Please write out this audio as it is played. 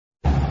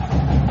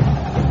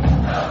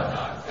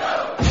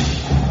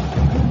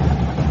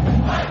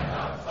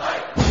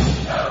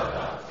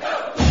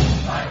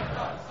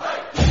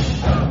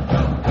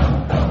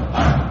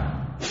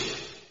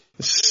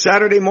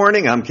Saturday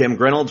morning, I'm Kim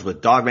Grinolds with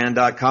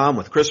Dogman.com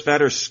with Chris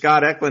Fetters,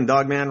 Scott Eklund,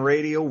 Dogman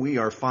Radio. We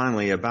are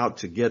finally about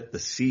to get the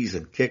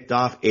season kicked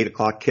off, 8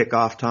 o'clock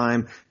kickoff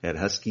time at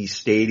Husky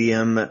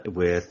Stadium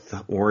with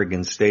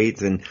Oregon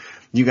State. And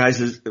you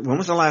guys, when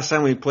was the last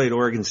time we played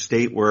Oregon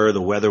State where the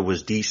weather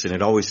was decent?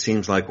 It always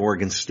seems like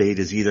Oregon State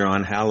is either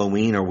on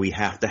Halloween or we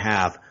have to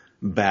have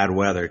bad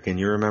weather. Can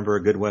you remember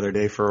a good weather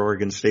day for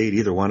Oregon State,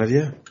 either one of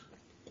you?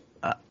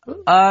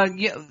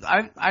 Yeah,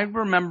 I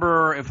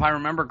remember, if I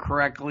remember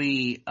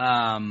correctly,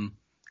 a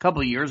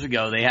couple of years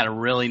ago, they had a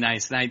really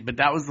nice night, but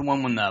that was the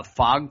one when the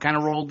fog kind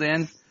of rolled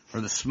in,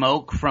 or the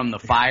smoke from the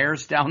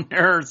fires down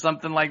there, or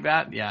something like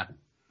that. Yeah.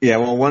 Yeah,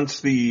 well, once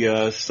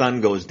the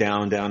sun goes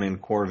down in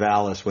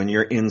Corvallis, when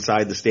you're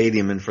inside the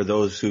stadium, and for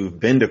those who've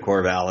been to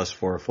Corvallis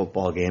for a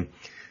football game,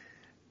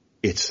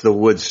 it's the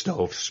wood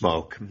stove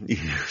smoke. You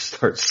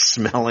start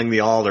smelling the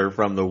alder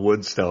from the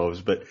wood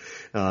stoves. But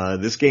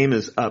this game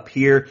is up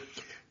here.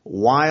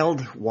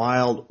 Wild,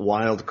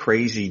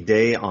 crazy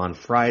day on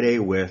Friday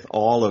with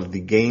all of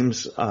the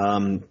games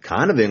kind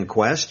of in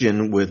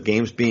question, with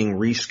games being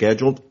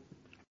rescheduled.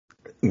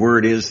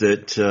 Word is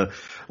that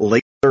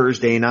late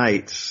Thursday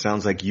night,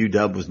 sounds like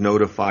UW was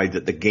notified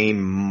that the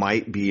game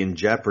might be in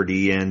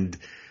jeopardy. And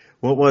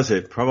what was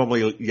it?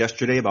 Probably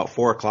yesterday about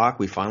 4 o'clock,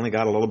 we finally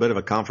got a little bit of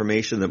a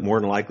confirmation that more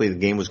than likely the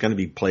game was going to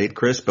be played,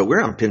 Chris. But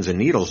we're on pins and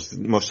needles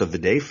most of the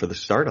day for the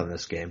start on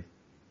this game.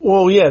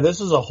 Well, yeah,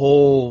 this is a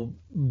whole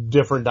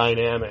different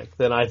dynamic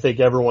than I think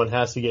everyone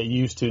has to get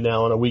used to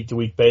now on a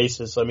week-to-week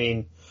basis. I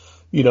mean,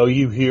 you know,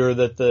 you hear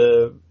that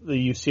the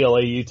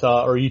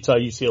UCLA-Utah or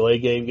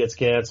Utah-UCLA game gets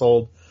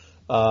canceled.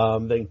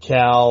 Then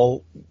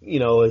Cal, you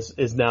know,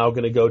 is now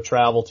going to go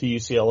travel to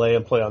UCLA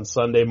and play on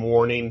Sunday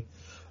morning.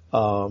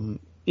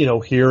 You know,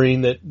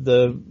 hearing that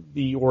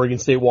the Oregon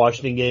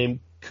State-Washington game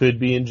could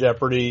be in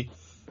jeopardy.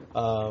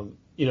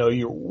 You know,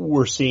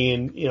 we're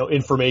seeing, you know,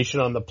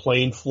 information on the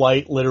plane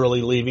flight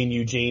literally leaving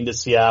Eugene to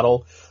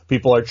Seattle.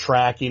 People are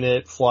tracking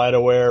it,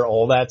 FlightAware,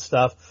 all that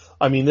stuff.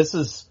 I mean, this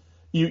is,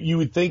 you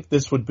would think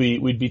this we'd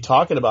be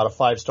talking about a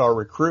 5-star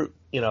recruit,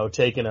 you know,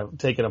 taking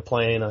a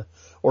plane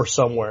or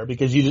somewhere,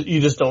 because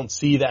you just don't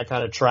see that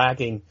kind of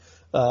tracking,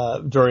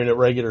 during a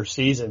regular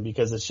season,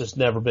 because it's just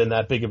never been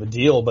that big of a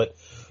deal. But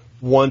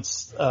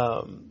once,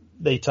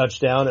 they touch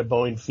down at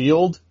Boeing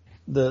Field,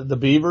 the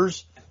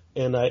Beavers,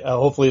 and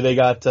hopefully they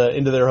got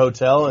into their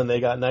hotel and they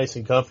got nice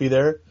and comfy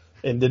there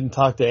and didn't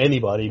talk to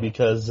anybody,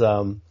 because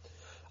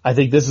I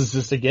think this is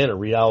just, again, a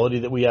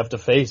reality that we have to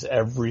face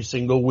every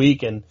single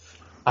week. And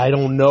I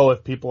don't know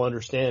if people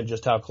understand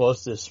just how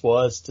close this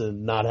was to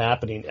not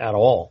happening at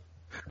all.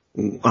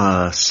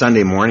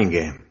 Sunday morning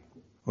game.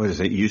 What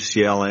is it?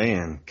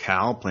 UCLA and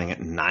Cal playing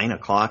at 9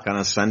 o'clock on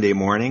a Sunday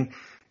morning.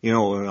 You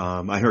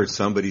know, I heard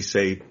somebody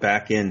say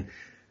back in,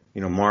 you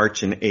know,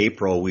 March and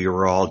April, we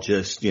were all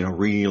just, you know,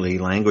 really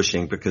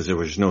languishing because there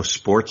was no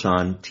sports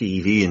on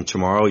TV. And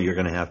tomorrow you're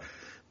going to have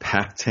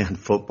Pac-10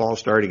 football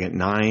starting at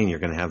 9. You're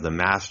going to have the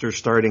Masters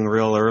starting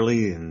real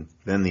early, and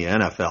then the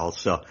NFL.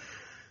 So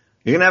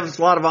you're going to have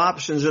a lot of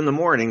options in the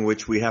morning,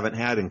 which we haven't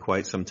had in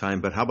quite some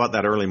time. But how about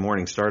that early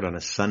morning start on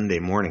a Sunday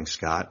morning,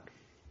 Scott?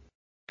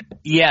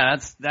 Yeah,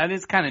 that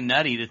is kind of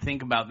nutty to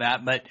think about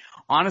that. But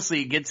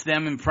honestly, it gets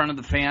them in front of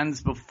the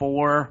fans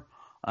before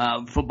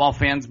football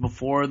fans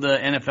before the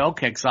NFL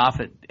kicks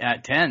off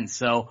at 10.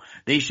 So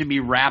they should be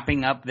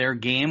wrapping up their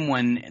game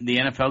when the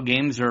NFL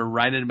games are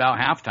right at about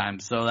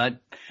halftime. So that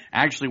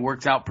actually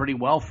works out pretty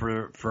well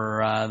for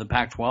the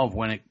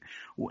Pac-12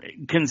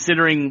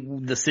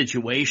 considering the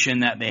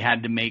situation that they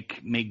had to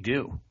make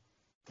do.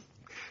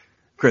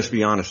 Chris,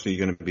 be honest, are you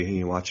going to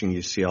be watching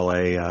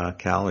UCLA,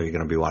 Cal, or are you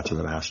going to be watching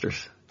the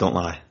Masters? Don't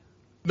lie.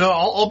 No,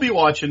 I'll be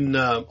watching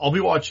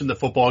the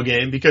football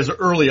game, because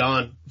early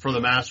on for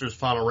the Masters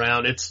final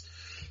round, it's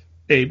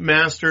a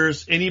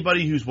Masters.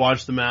 Anybody who's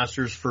watched the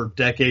Masters for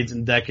decades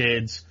and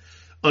decades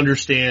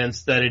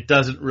understands that it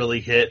doesn't really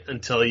hit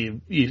until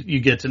you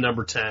get to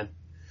number 10.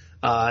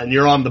 And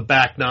you're on the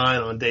back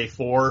 9 on day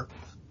 4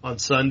 on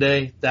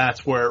Sunday.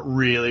 That's where it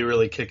really,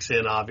 really kicks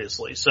in,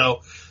 obviously.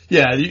 So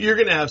yeah, you're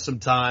going to have some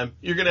time.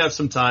 You're going to have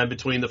some time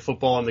between the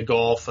football and the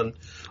golf and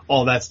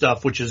all that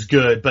stuff, which is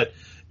good. But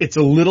it's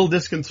a little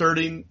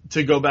disconcerting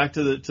to go back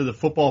to the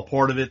football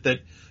part of it, that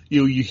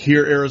you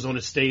hear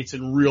Arizona State's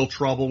in real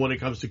trouble when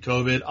it comes to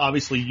COVID.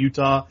 Obviously,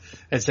 Utah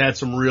has had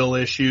some real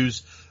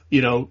issues.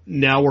 You know,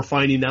 now we're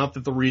finding out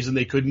that the reason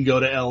they couldn't go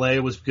to LA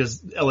was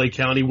because LA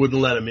County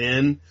wouldn't let them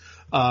in.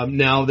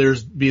 Now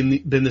there's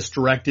been this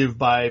directive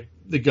by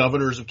the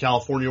governors of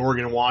California,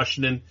 Oregon, and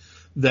Washington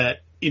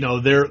that, you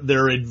know,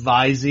 they're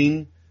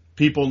advising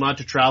people not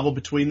to travel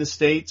between the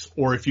states,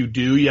 or if you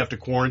do, you have to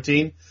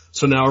quarantine.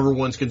 So now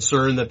everyone's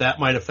concerned that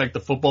might affect the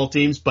football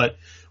teams, but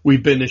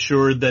we've been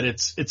assured that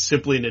it's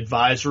simply an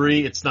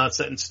advisory. It's not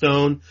set in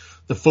stone.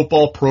 The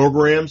football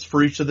programs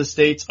for each of the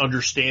states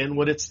understand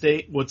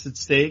what's at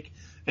stake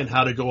and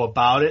how to go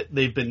about it.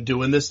 They've been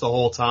doing this the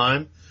whole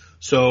time.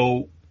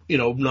 So, you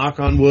know, knock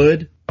on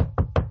wood,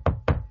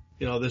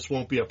 you know, this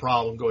won't be a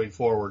problem going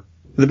forward.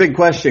 The big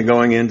question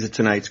going into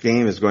tonight's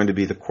game is going to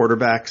be the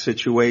quarterback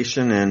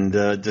situation, and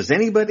does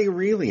anybody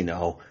really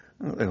know?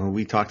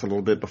 We talked a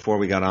little bit before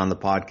we got on the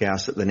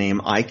podcast that the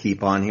name I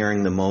keep on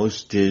hearing the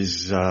most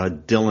is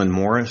Dylan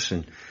Morris,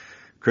 and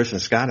Chris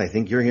and Scott, I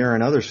think you're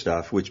hearing other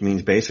stuff, which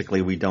means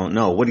basically we don't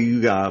know. What do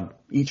you,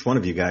 each one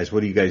of you guys,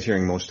 what are you guys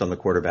hearing most on the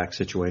quarterback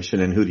situation,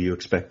 and who do you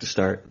expect to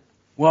start?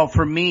 Well,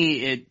 for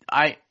me,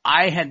 I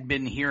had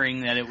been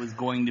hearing that it was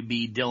going to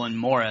be Dylan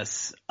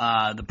Morris.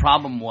 The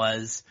problem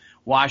was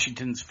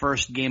Washington's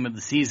first game of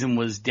the season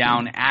was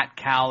down at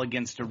Cal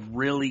against a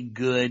really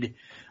good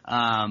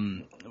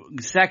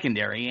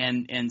secondary,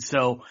 and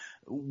so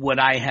what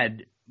I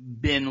had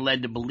been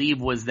led to believe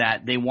was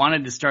that they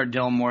wanted to start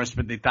Dylan Morris,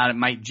 but they thought it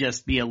might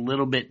just be a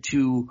little bit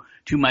too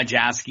much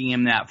asking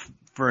him that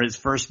for his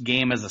first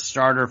game as a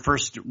starter,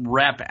 first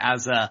rep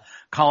as a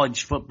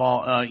college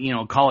football,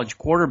 college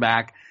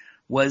quarterback,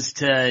 was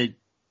to,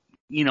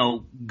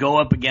 go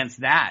up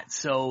against that.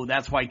 So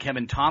that's why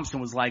Kevin Thompson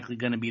was likely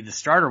going to be the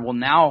starter. Well,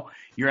 now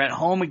you're at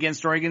home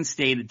against Oregon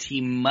State, a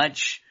team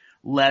much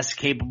less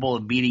capable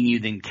of beating you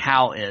than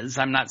Cal is.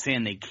 I'm not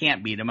saying they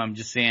can't beat them. I'm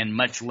just saying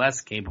much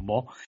less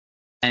capable.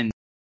 And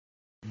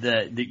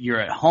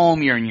you're at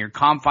home, you're in your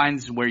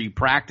confines where you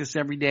practice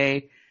every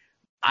day.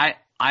 I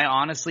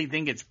honestly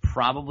think it's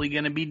probably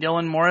going to be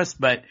Dylan Morris,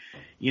 but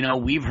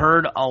we've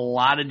heard a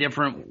lot of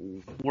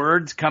different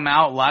words come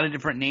out, a lot of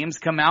different names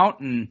come out,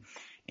 and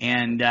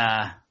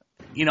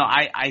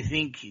I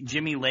think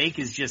Jimmy Lake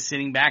is just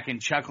sitting back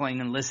and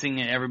chuckling and listening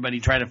to everybody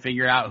try to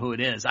figure out who it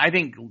is. I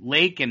think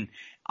Lake and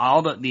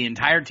all the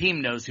entire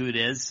team knows who it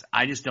is.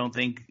 I just don't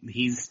think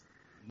he's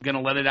going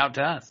to let it out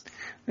to us.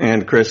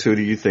 And Chris, who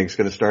do you think is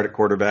going to start at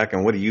quarterback,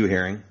 and what are you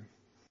hearing?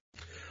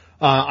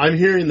 I'm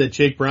hearing that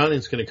Jake Browning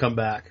is going to come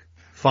back.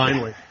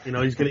 Finally,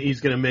 he's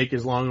going to make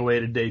his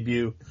long-awaited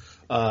debut,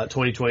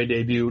 2020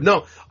 debut.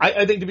 No,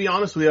 I think, to be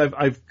honest with you,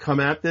 I've come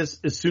at this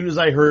as soon as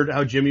I heard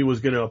how Jimmy was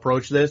going to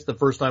approach this. The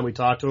first time we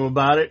talked to him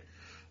about it,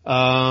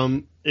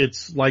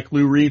 it's like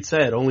Lou Reed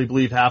said: only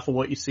believe half of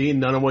what you see and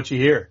none of what you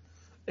hear.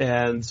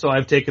 And so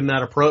I've taken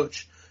that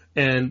approach.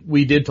 And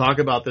we did talk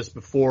about this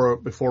before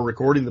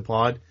recording the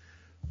pod,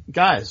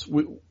 guys.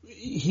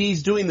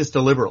 He's doing this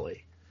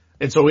deliberately.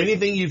 And so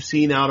anything you've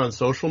seen out on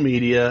social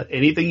media,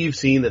 anything you've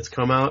seen that's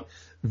come out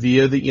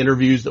via the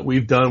interviews that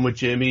we've done with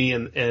Jimmy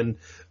and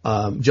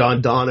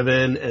John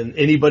Donovan and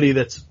anybody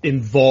that's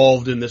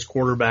involved in this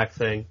quarterback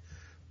thing,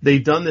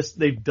 they've done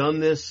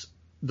this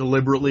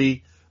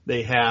deliberately.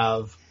 They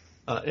have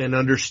an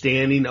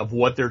understanding of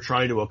what they're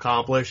trying to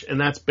accomplish, and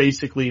that's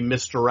basically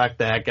misdirect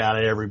the heck out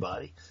of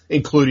everybody,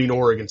 including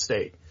Oregon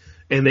State.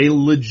 And they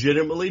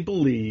legitimately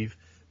believe,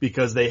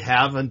 because they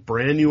have a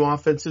brand new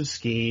offensive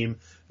scheme,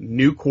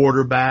 new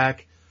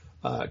quarterback,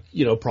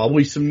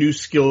 probably some new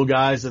skill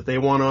guys that they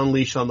want to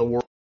unleash on the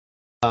world.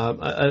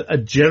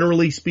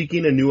 Generally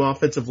speaking, a new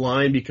offensive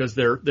line, because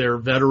their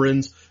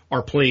veterans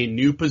are playing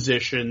new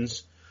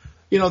positions.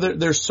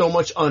 There's so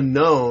much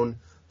unknown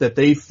that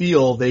they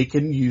feel they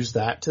can use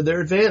that to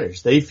their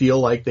advantage. They feel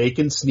like they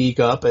can sneak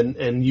up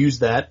and use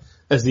that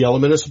as the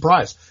element of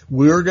surprise.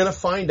 We're going to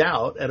find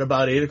out at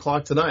about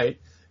 8:00 tonight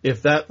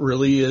if that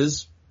really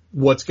is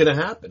what's going to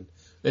happen.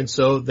 And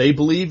so they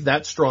believe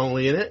that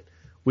strongly in it.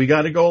 We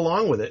got to go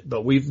along with it,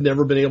 but we've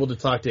never been able to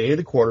talk to any of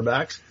the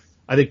quarterbacks.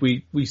 I think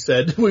we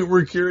said we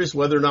were curious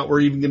whether or not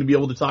we're even going to be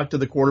able to talk to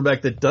the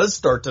quarterback that does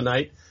start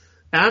tonight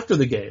after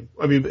the game.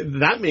 I mean,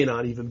 that may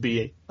not even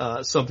be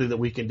something that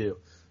we can do.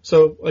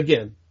 So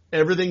again,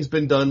 everything's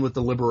been done with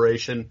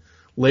deliberation.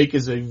 Lake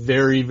is a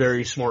very,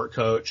 very smart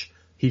coach.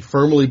 He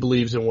firmly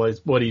believes in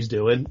what he's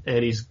doing,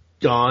 and he's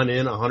gone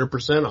in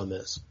 100% on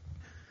this.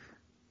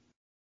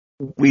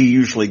 We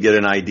usually get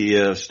an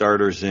idea of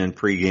starters in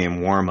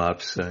pregame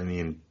warm-ups. I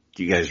mean,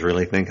 do you guys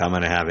really think I'm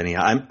going to have any?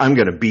 I'm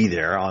going to be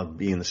there. I'll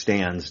be in the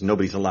stands.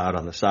 Nobody's allowed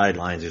on the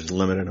sidelines. There's a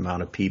limited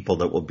amount of people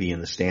that will be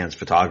in the stands.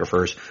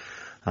 Photographers.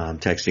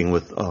 Texting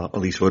with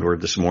Elise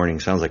Woodward this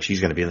morning. Sounds like she's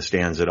going to be in the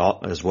stands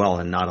as well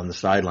and not on the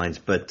sidelines.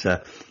 But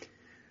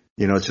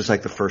it's just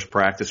like the first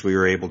practice we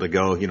were able to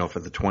go, for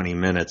the 20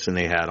 minutes, and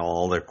they had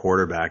all their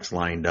quarterbacks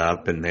lined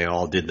up and they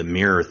all did the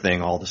mirror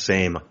thing all the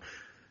same.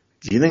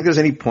 Do you think there's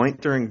any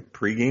point during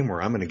pregame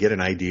where I'm going to get an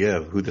idea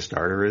of who the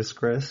starter is,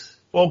 Chris?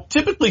 Well,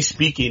 typically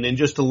speaking, and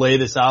just to lay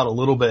this out a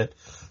little bit,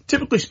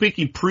 typically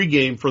speaking,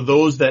 pregame, for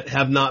those that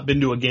have not been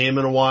to a game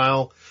in a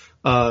while,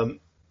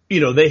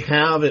 they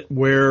have it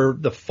where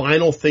the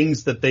final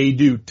things that they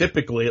do,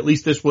 typically, at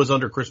least this was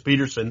under Chris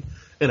Peterson,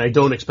 and I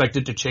don't expect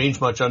it to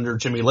change much under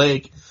Jimmy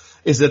Lake,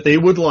 is that they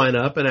would line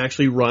up and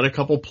actually run a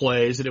couple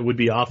plays, and it would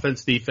be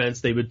offense,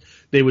 defense.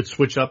 They would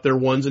switch up their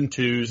ones and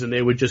twos, and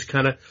they would just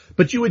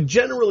but you would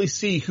generally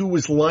see who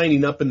was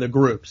lining up in the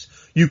groups.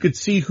 You could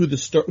see who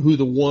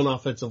the one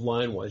offensive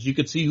line was. You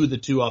could see who the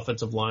two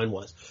offensive line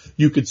was.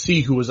 You could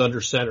see who was under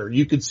center.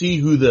 You could see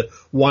who the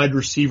wide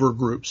receiver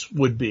groups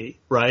would be,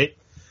 right?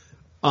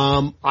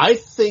 I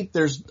think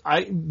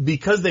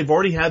because they've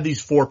already had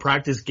these 4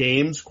 practice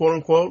games, quote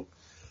unquote,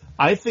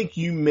 I think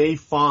you may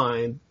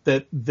find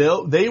that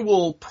they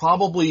will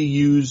probably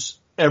use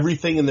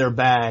everything in their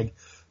bag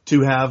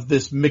to have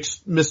this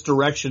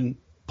misdirection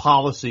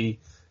policy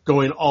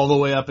going all the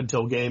way up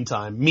until game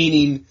time.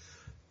 Meaning,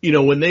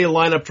 when they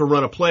line up to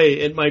run a play,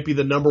 it might be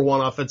the number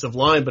 1 offensive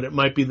line, but it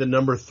might be the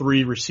number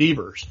 3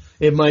 receivers.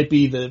 It might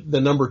be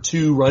the number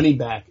 2 running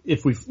back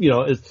if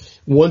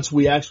once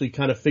we actually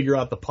kind of figure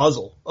out the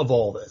puzzle of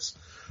all this.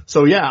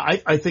 So yeah,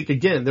 I think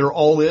again, they're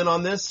all in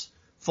on this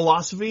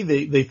philosophy.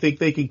 They think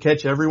they can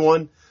catch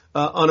everyone,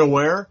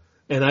 unaware.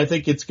 And I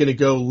think it's going to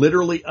go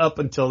literally up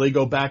until they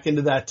go back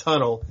into that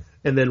tunnel.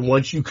 And then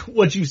once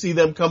you see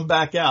them come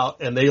back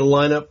out and they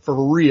line up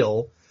for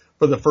real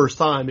for the first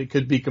time, it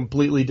could be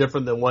completely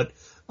different than what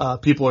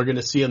people are going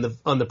to see on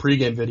the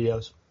pregame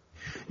videos.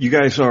 You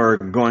guys are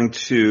going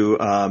to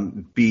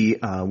be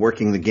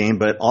working the game,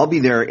 but I'll be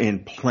there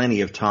in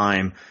plenty of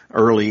time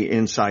early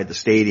inside the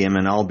stadium,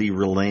 and I'll be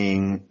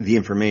relaying the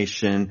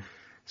information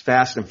as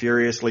fast and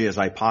furiously as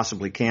I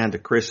possibly can to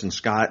Chris and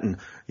Scott. And,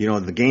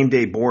 the game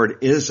day board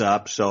is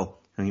up, so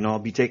I'll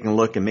be taking a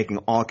look and making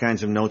all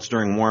kinds of notes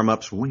during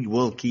warm-ups. We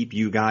will keep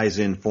you guys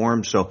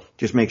informed, so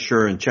just make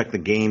sure and check the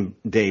game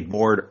day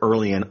board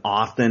early and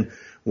often.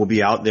 We'll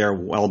be out there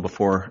well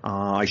before,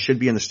 I should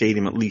be in the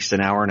stadium at least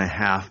an hour and a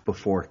half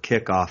before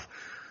kickoff.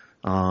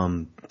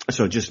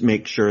 So just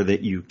make sure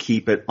that you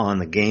keep it on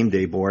the game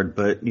day board.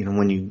 But,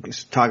 when you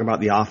talk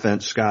about the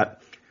offense, Scott,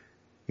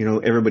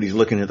 everybody's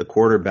looking at the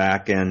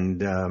quarterback,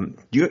 and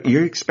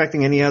you're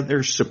expecting any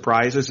other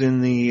surprises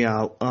in the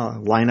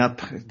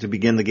lineup to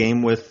begin the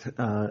game with,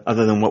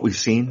 other than what we've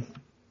seen?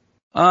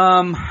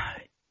 I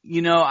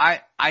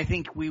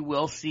think we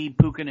will see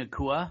Puka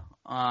Nacua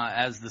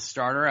as the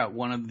starter at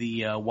one of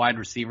the wide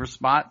receiver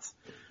spots.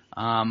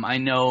 I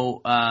know,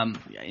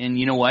 and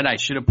you know what? I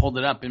should have pulled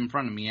it up in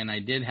front of me, and I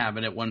did have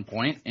it at one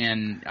point,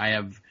 and I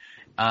have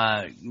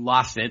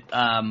lost it.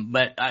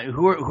 But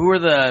who are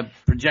the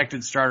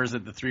projected starters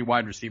at the 3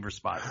 wide receiver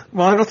spots?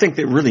 Well, I don't think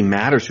it really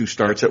matters who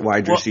starts at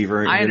wide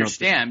receiver. I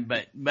understand,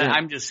 but yeah.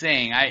 I'm just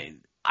saying,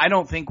 I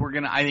don't think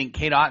I think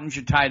Kate Otten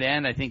should tight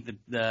end. I think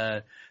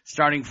the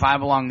starting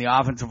 5 along the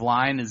offensive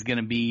line is going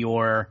to be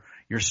your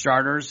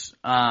starters.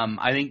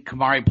 I think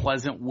Kamari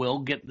Pleasant will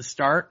get the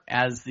start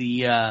as the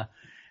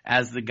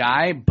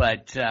guy,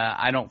 but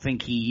I don't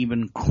think he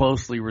even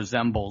closely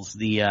resembles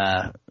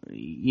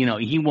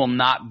he will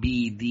not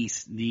be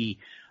the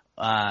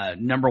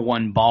number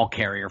 1 ball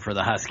carrier for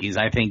the Huskies.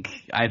 I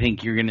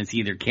think you're going to see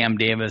either Cam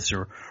Davis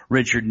or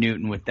Richard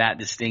Newton with that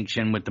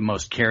distinction, with the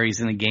most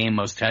carries in the game,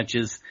 most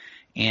touches.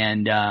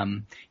 And,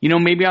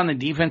 maybe on the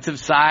defensive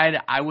side,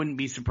 I wouldn't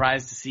be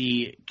surprised to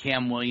see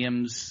Cam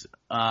Williams,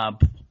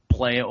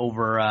 play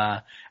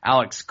over,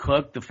 Alex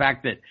Cook. The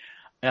fact that,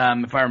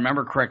 if I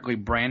remember correctly,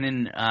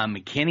 Brandon,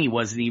 McKinney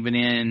wasn't even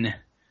in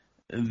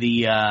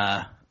the,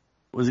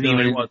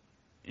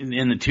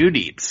 in the 2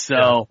 deeps.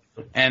 So,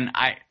 yeah. And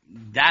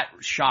that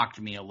shocked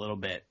me a little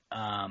bit.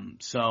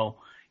 So,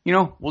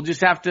 we'll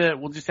just have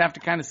to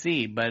kind of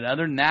see. But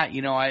other than that,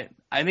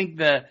 I think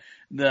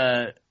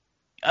the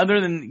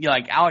other than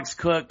like Alex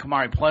Cook,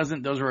 Kamari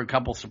Pleasant, those were a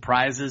couple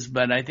surprises.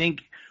 But I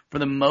think for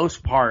the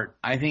most part,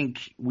 I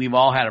think we've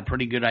all had a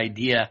pretty good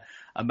idea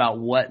about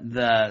what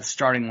the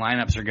starting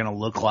lineups are going to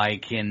look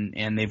like,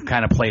 and they've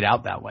kind of played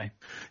out that way.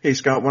 Hey,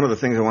 Scott, one of the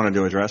things I wanted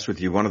to address with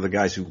you, one of the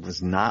guys who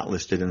was not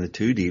listed in the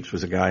 2 deeps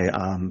was a guy,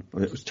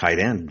 it was tight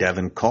end,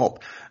 Devin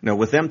Culp. Now,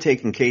 with them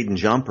taking Caden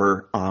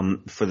Jumper,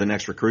 for the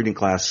next recruiting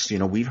class,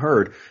 we've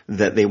heard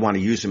that they want to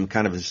use him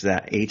kind of as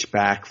that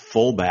H-back,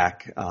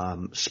 fullback,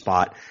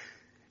 spot.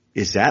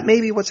 Is that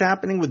maybe what's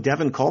happening with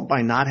Devin Culp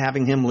by not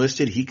having him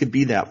listed? He could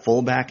be that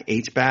fullback,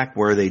 H-back,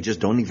 where they just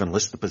don't even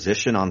list the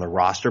position on the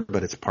roster,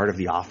 but it's part of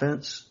the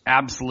offense?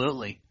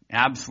 Absolutely.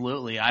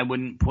 Absolutely. I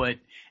wouldn't put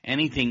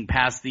anything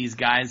past these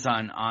guys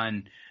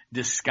on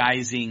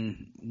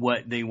disguising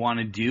what they want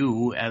to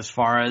do as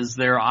far as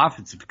their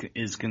offense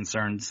is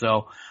concerned.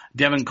 So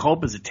Devin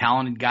Culp is a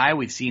talented guy.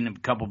 We've seen a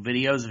couple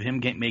videos of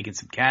him making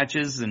some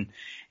catches and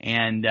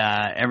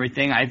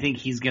everything. I think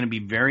he's going to be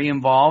very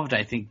involved.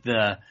 I think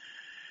the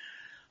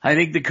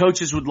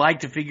coaches would like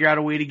to figure out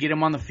a way to get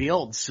him on the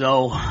field.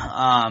 So,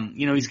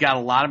 he's got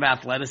a lot of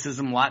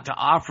athleticism, a lot to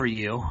offer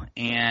you,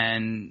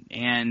 and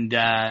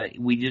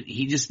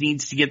he just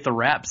needs to get the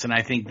reps, and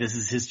I think this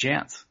is his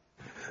chance.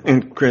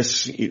 And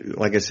Chris,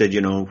 like I said,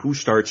 who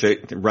starts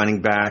at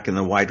running back and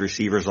the wide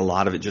receivers, a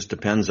lot of it just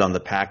depends on the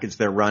package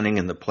they're running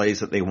and the plays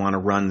that they want to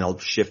run. They'll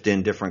shift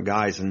in different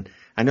guys. And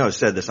I know I've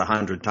said this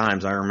 100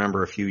 times. I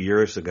remember a few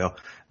years ago,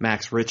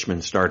 Max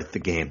Richmond started the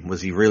game.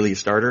 Was he really a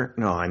starter?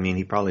 No,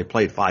 he probably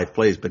played 5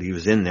 plays, but he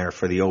was in there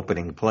for the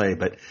opening play.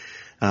 But,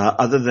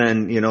 other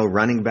than,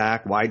 running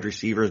back, wide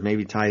receivers,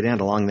 maybe tight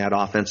end along that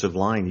offensive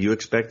line, you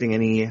expecting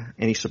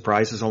any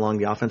surprises along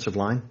the offensive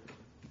line?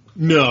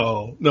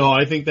 No,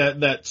 I think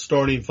that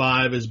starting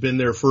 5 has been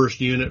their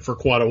first unit for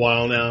quite a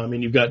while now.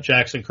 You've got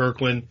Jackson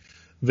Kirkland,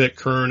 Vic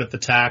Kern at the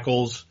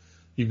tackles.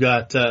 You've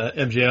got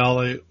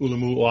Mjale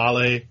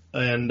Ulamuale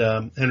and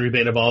Henry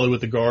Bainavalu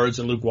with the guards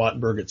and Luke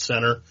Wattenberg at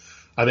center.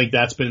 I think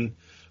that's been,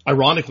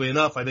 ironically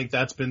enough,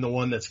 the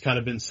one that's kind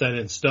of been set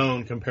in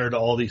stone compared to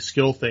all these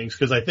skill things.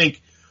 Because I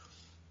think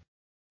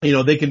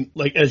they can,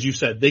 like, as you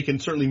said, they can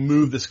certainly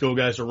move the skill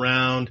guys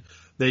around.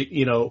 They,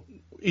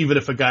 even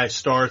if a guy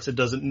starts, it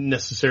doesn't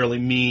necessarily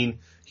mean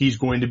he's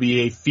going to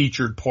be a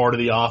featured part of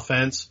the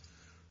offense.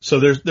 So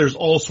there's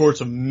all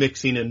sorts of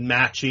mixing and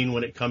matching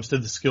when it comes to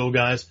the skill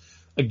guys.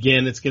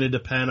 Again, it's going to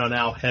depend on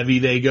how heavy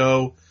they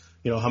go,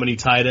 how many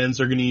tight ends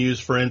they're going to use,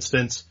 for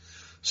instance.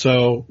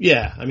 So,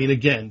 yeah, I mean,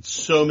 again,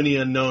 so many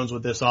unknowns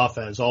with this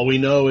offense. All we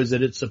know is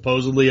that it's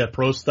supposedly a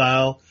pro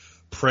style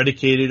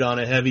predicated on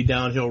a heavy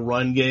downhill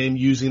run game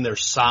using their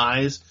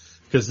size,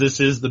 because this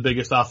is the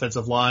biggest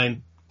offensive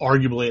line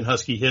arguably in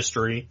Husky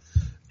history.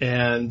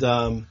 And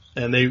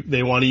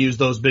they want to use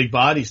those big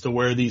bodies to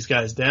wear these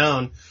guys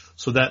down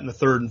so that in the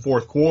third and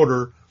fourth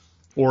quarter,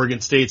 Oregon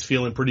State's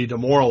feeling pretty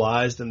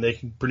demoralized and they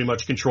can pretty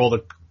much control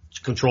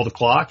the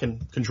clock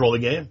and control the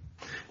game.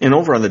 And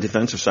over on the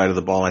defensive side of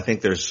the ball, I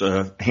think there's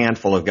a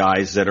handful of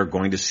guys that are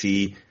going to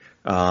see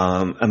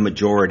a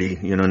majority,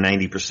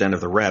 90%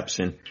 of the reps.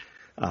 And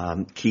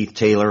Keith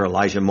Taylor,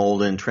 Elijah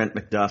Molden, Trent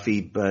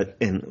McDuffie,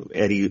 and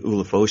Eddie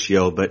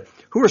Ulofoshio. But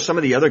who are some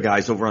of the other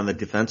guys over on the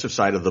defensive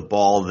side of the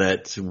ball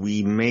that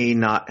we may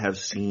not have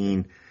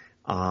seen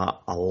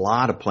a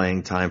lot of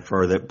playing time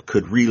for, that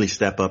could really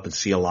step up and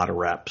see a lot of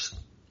reps?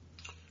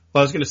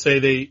 Well, I was going to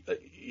say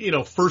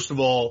first of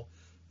all,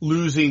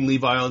 losing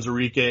Levi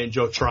Onwuzurike and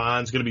Joe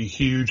Tron is going to be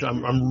huge.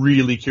 I'm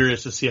really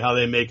curious to see how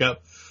they make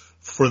up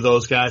for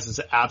those guys'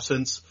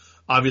 absence.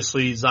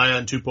 Obviously,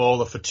 Zion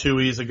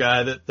Tupuola-Fatui is a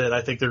guy that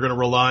I think they're going to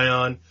rely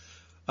on.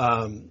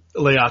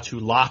 Leatu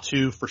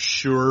Latu for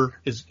sure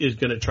is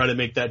going to try to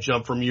make that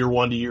jump from year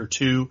one to year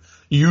two.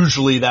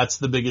 Usually that's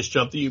the biggest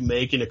jump that you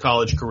make in a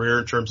college career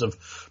in terms of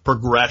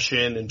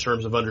progression, in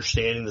terms of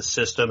understanding the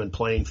system and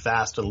playing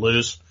fast and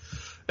loose.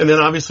 And then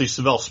obviously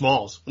Savell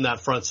Smalls in that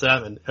front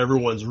seven.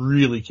 Everyone's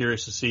really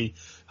curious to see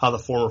how the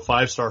former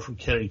 5-star from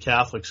Kennedy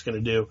Catholic is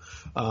going to do.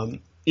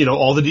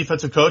 All the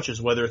defensive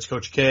coaches, whether it's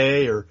Coach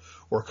K or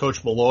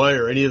Coach Malloy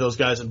or any of those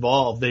guys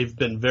involved, they've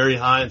been very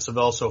high in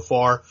Savell so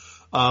far.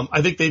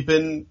 I think they've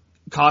been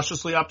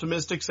cautiously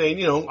optimistic,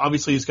 saying,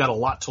 obviously he's got a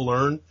lot to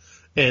learn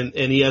and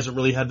he hasn't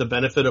really had the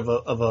benefit of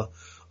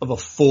a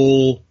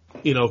full,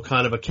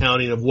 kind of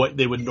accounting of what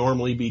they would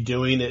normally be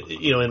doing,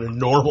 in a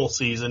normal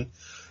season.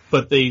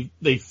 But they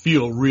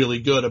feel really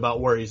good about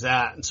where he's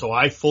at. And so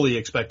I fully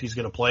expect he's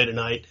going to play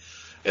tonight.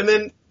 And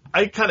then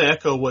I kind of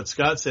echo what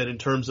Scott said in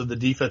terms of the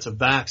defensive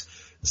backs.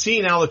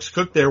 Seeing Alex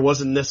Cook there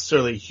wasn't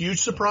necessarily a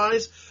huge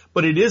surprise,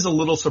 but it is a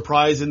little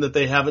surprising that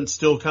they haven't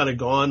still kind of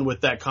gone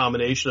with that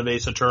combination of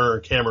Asa Turner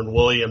and Cameron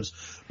Williams,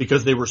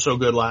 because they were so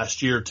good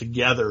last year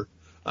together,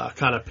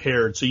 kind of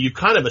paired. So you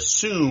kind of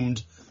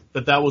assumed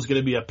that was going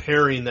to be a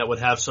pairing that would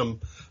have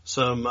some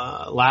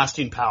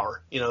lasting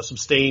power, some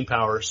staying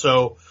power.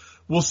 So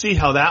we'll see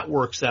how that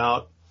works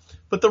out.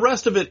 But the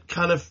rest of it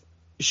kind of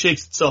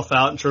shakes itself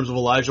out in terms of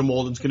Elijah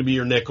Molden's going to be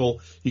your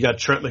nickel. You got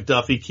Trent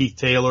McDuffie, Keith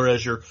Taylor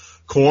as your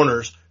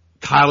corners.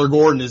 Kyler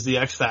Gordon is the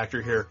X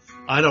factor here.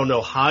 I don't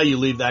know how you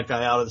leave that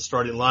guy out of the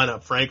starting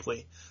lineup,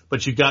 frankly,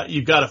 but you've got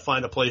to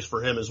find a place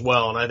for him as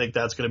well. And I think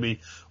that's going to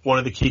be one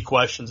of the key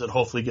questions that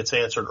hopefully gets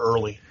answered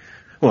early.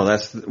 Well,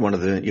 that's one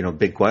of the,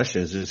 big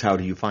questions is how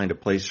do you find a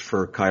place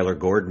for Kyler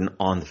Gordon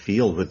on the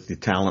field with the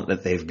talent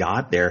that they've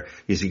got there?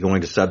 Is he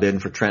going to sub in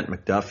for Trent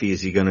McDuffie?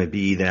 Is he going to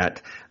be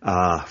that,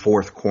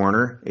 fourth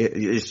corner?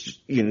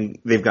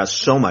 They've got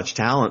so much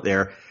talent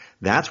there.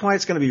 That's why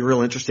it's going to be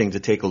real interesting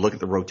to take a look at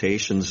the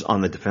rotations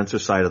on the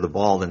defensive side of the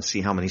ball and see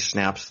how many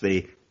snaps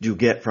they do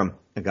get from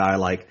a guy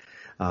like,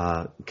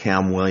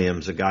 Cam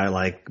Williams, a guy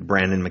like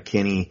Brandon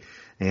McKinney.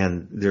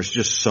 And there's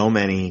just so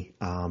many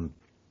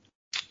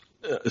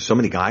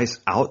guys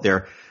out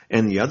there.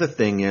 And the other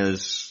thing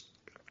is,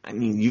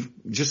 you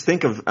just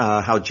think of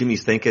how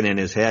Jimmy's thinking in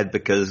his head,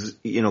 because,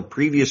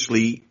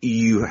 previously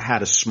you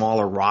had a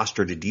smaller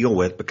roster to deal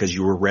with because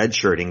you were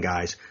redshirting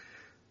guys.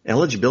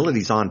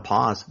 Eligibility's on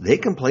pause. They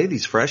can play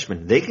these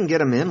freshmen. They can get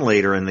them in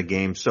later in the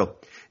game. So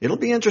it'll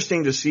be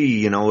interesting to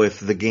see, if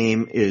the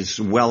game is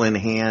well in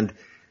hand,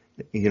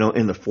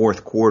 in the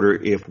fourth quarter,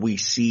 if we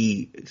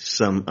see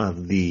some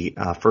of the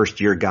first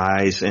year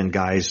guys and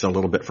guys a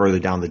little bit further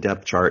down the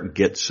depth chart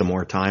get some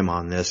more time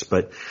on this.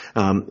 But,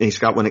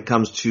 Scott, when it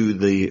comes to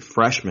the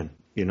freshmen,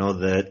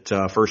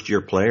 that first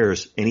year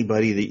players,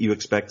 anybody that you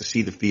expect to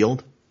see the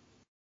field?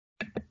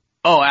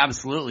 Oh,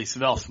 absolutely.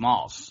 Savell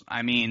Smalls.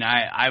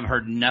 I've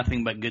heard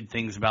nothing but good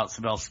things about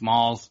Savell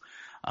Smalls,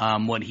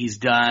 what he's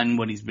done,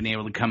 what he's been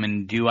able to come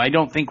and do. I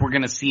don't think we're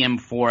going to see him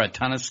for a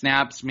ton of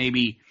snaps,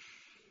 maybe,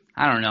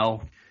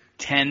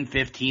 10,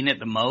 15 at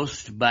the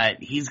most, but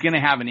he's going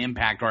to have an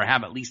impact, or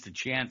have at least a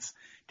chance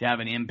to have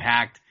an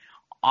impact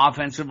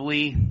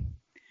offensively.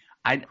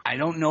 I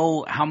don't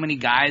know how many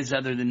guys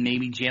other than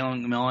maybe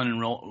Jalen McMillan and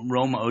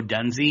Rome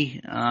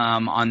Odunze,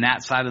 on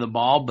that side of the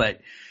ball, but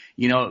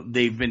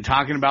they've been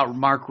talking about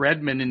Mark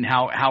Redmond and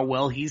how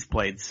well he's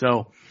played.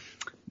 So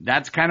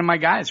that's kind of my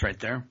guys right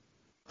there.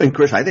 And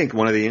Chris, I think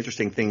one of the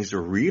interesting things to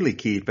really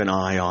keep an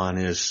eye on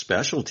is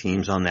special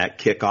teams on that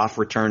kickoff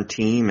return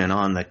team and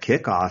on the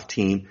kickoff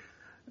team.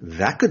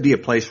 That could be a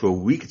place where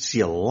we could see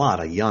a lot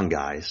of young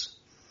guys.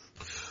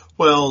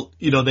 Well,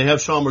 they have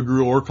Sean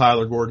McGrew or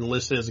Kyler Gordon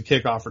listed as a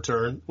kickoff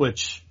return,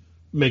 which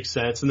makes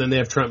sense. And then they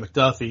have Trent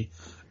McDuffie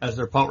as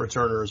their punt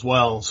returner as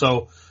well.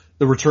 So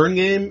the return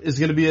game is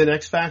going to be an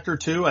X factor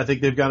too. I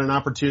think they've got an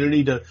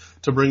opportunity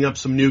to bring up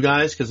some new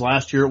guys, because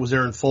last year it was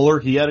Aaron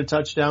Fuller. He had a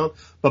touchdown.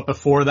 But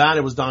before that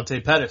it was Dante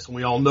Pettis. And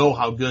we all know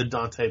how good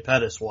Dante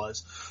Pettis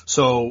was.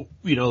 So,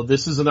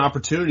 this is an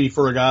opportunity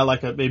for a guy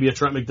like maybe a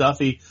Trent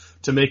McDuffie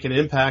to make an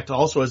impact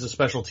also as a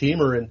special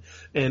teamer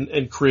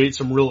and create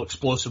some real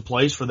explosive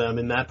plays for them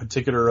in that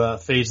particular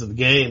phase of the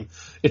game.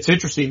 It's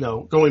interesting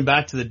though, going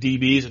back to the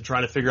DBs and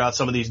trying to figure out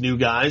some of these new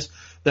guys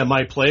that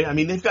might play. I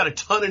mean, they've got a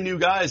ton of new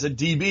guys at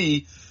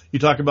DB. You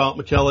talk about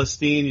Mikel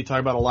Esteen, you talk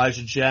about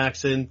Elijah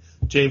Jackson,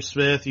 James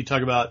Smith, you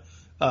talk about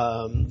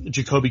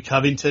Jacoby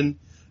Covington.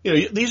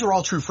 These are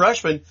all true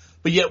freshmen,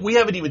 but yet we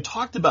haven't even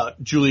talked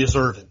about Julius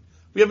Ervin.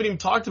 We haven't even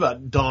talked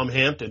about Dom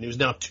Hampton, who's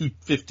now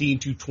 215,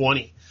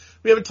 220.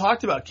 We haven't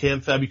talked about Cam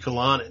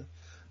Fabi-Kulanen.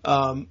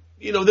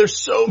 There's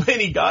so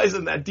many guys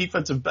in that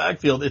defensive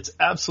backfield. It's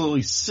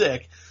absolutely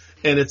sick.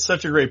 And it's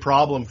such a great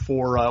problem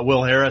for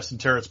Will Harris and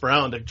Terrence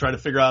Brown to try to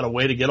figure out a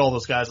way to get all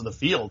those guys on the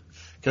field.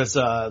 Because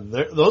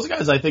those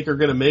guys, I think, are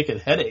going to make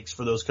it headaches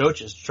for those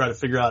coaches to try to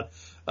figure out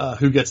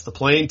who gets the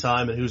playing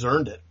time and who's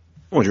earned it.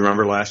 Well, do you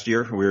remember last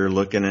year we were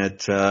looking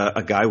at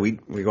a guy, we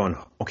going,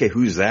 okay,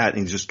 who's that?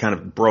 And he just kind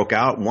of broke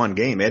out in one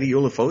game. Eddie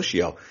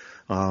Ulofoshio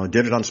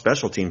did it on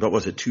special teams. What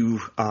was it? Two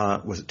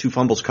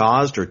fumbles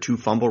caused or 2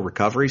 fumble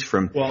recoveries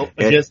from? Well,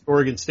 against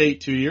Oregon State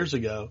 2 years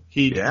ago,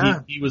 he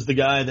was the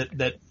guy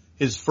that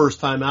his first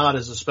time out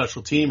as a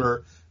special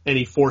teamer, and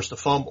he forced a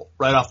fumble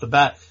right off the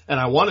bat. And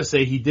I want to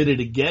say he did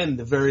it again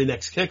the very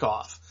next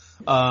kickoff.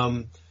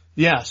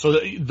 So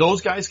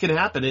those guys can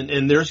happen,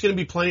 and there's going to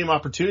be plenty of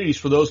opportunities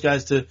for those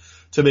guys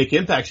to make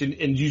impacts.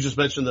 And you just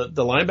mentioned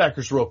the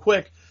linebackers real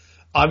quick.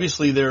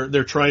 Obviously,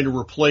 they're trying to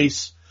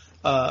replace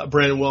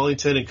Brandon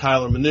Wellington and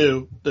Kyler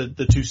Manu,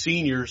 the 2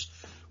 seniors.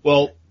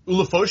 Well,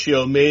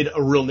 Ulofoshio made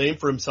a real name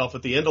for himself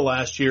at the end of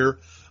last year.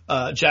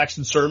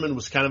 Jackson Sermon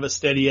was kind of a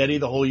steady Eddie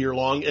the whole year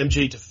long.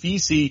 MJ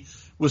Tafisi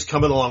was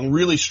coming along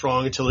really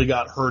strong until he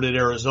got hurt at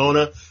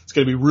Arizona. It's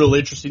going to be real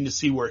interesting to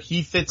see where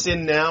he fits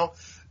in now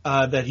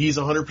that he's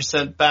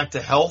 100% back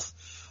to health.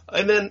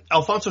 And then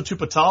Alfonso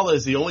Tupatala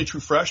is the only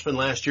true freshman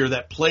last year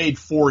that played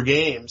 4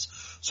 games.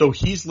 So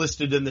he's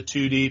listed in the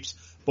 2 deeps.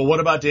 But what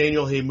about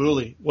Daniel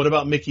Heimuli? What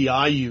about Mickey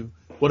Ayu?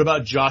 What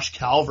about Josh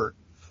Calvert?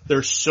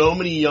 There's so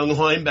many young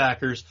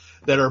linebackers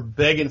that are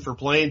begging for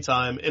playing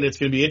time, and it's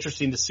going to be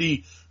interesting to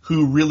see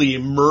who really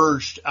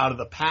emerged out of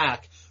the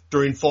pack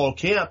during fall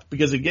camp.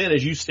 Because again,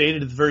 as you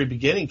stated at the very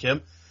beginning,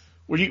 Kim,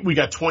 we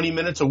got 20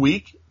 minutes a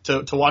week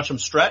to watch them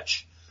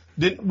stretch.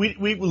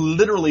 We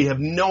literally have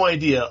no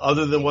idea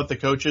other than what the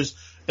coaches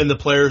and the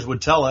players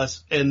would tell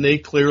us, and they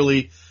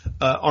clearly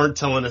aren't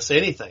telling us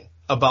anything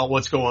about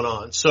what's going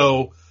on.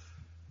 So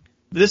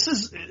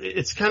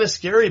it's kind of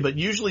scary, but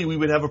usually we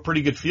would have a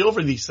pretty good feel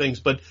for these things.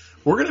 But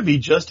we're going to be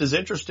just as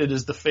interested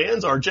as the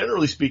fans are,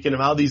 generally speaking, of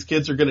how these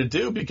kids are going to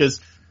do,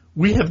 because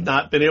we have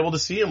not been able to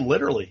see them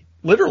literally.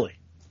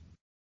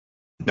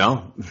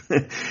 No.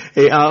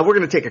 Hey, we're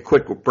going to take a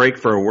quick break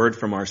for a word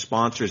from our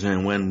sponsors,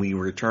 and when we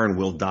return,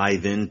 we'll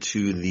dive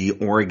into the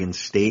Oregon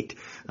State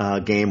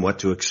game, what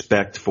to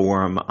expect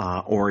from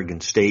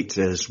Oregon State,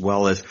 as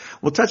well as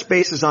we'll touch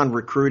bases on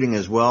recruiting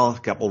as well. A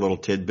couple little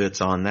tidbits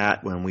on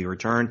that when we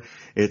return.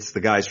 It's the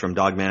guys from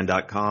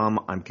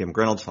Dogman.com. I'm Kim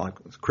Reynolds,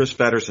 Chris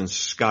Fetters and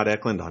Scott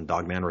Eklund on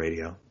Dogman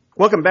Radio.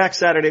 Welcome back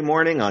Saturday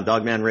morning on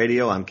Dogman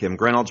Radio. I'm Kim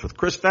Reynolds with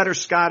Chris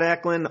Fetters, Scott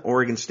Eklund.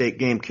 Oregon State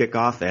game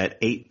kickoff at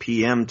 8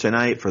 p.m.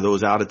 tonight for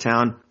those out of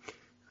town.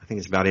 I think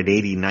it's about an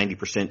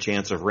 80-90%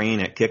 chance of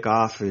rain at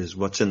kickoff is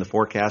what's in the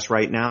forecast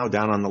right now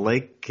down on the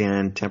lake,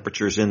 and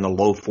temperatures in the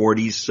low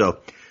 40s.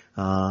 So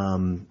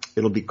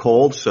it'll be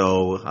cold.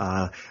 So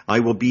I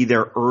will be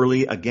there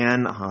early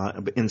again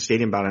in the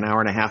stadium about an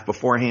hour and a half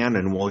beforehand,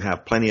 and we'll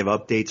have plenty of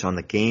updates on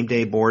the game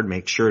day board.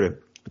 Make sure to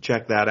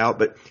check that out.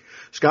 But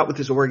Scott, with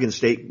this Oregon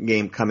State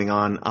game coming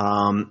on,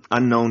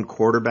 unknown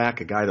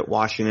quarterback, a guy that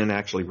Washington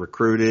actually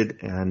recruited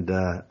and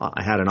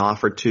I had an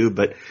offer to,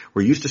 but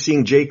we're used to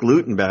seeing Jake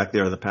Luton back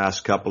there the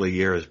past couple of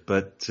years.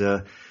 But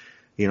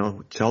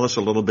tell us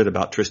a little bit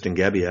about Tristan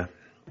Gebbia.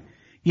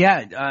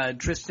 Yeah,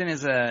 Tristan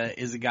is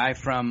a guy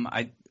from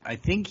I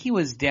think he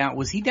was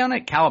he down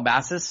at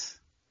Calabasas?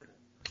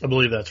 I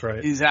believe that's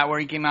right. Is that where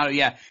he came out?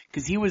 Yeah,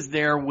 because he was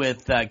there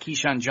with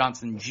Keyshawn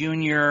Johnson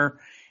Jr.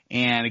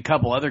 and a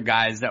couple other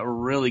guys that were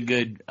really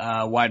good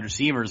wide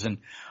receivers. And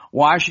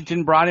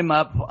Washington brought him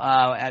up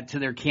to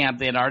their camp.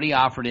 They had already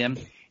offered him.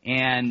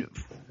 And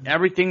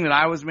everything that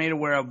I was made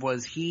aware of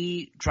was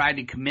he tried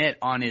to commit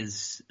on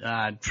his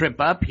trip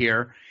up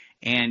here.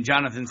 And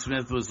Jonathan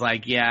Smith was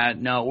like, yeah,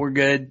 no, we're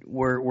good.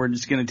 We're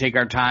just going to take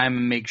our time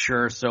and make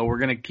sure. So we're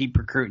going to keep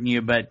recruiting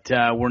you, but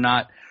we're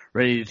not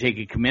ready to take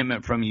a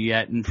commitment from you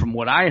yet. And from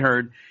what I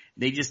heard,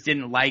 they just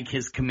didn't like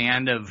his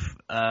command of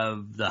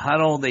the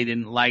huddle. They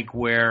didn't like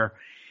where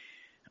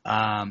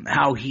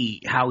how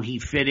he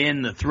fit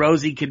in, the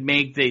throws he could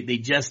make. They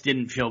just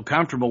didn't feel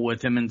comfortable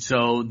with him, and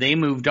so they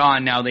moved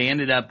on. Now they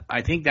ended up,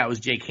 I think that was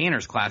Jake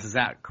Haener's class. Is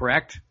that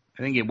correct?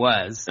 I think it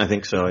was. I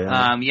think so,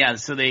 yeah. Yeah,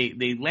 so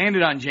they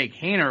landed on Jake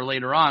Haener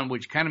later on,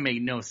 which kind of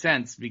made no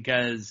sense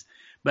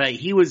but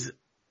he was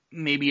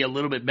maybe a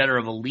little bit better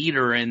of a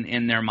leader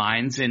in their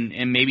minds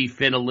and maybe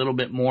fit a little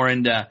bit more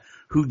into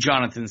who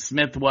Jonathan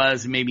Smith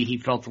was. Maybe he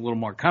felt a little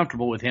more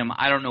comfortable with him.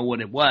 I don't know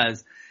what it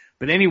was.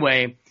 But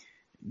anyway,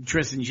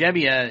 Tristan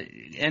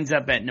Gebbia ends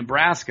up at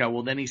Nebraska.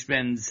 Well, then he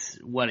spends,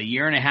 a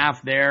year and a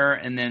half there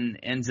and then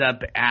ends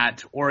up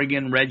at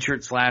Oregon,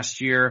 redshirts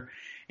last year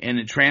in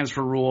the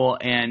transfer rule.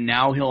 And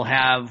now he'll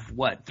have,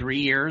 3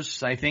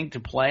 years, I think, to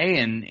play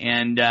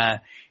and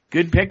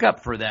good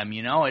pickup for them.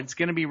 It's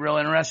going to be real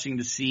interesting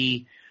to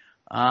see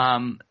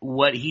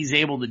what he's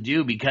able to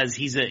do because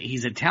he's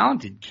a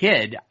talented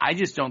kid. I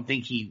just don't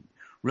think he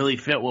really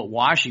fit what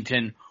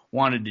Washington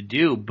wanted to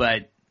do,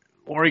 but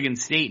Oregon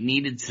State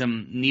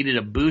needed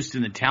a boost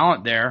in the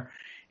talent there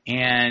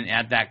and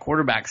at that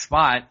quarterback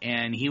spot,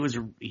 and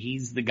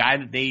he's the guy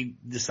that they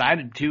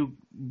decided to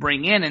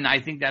bring in, and I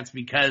think that's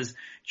because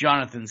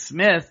Jonathan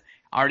Smith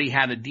already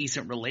had a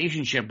decent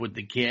relationship with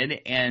the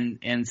kid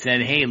and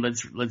said, "Hey,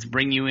 let's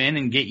bring you in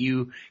and get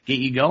you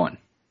going."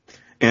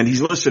 And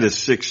he's listed as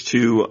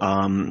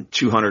 6'2",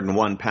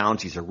 201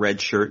 pounds. He's a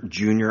redshirt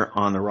junior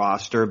on the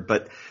roster.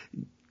 But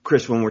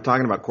Chris, when we're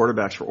talking about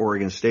quarterbacks for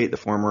Oregon State, the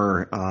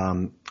former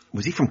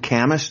was he from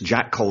Camas?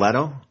 Jack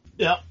Coletto?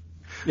 Yeah.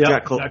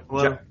 Jack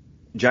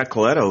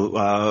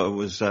Coletto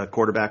was a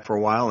quarterback for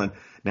a while, and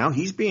now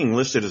he's being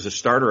listed as a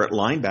starter at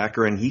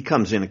linebacker, and he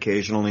comes in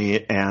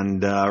occasionally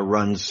and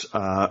runs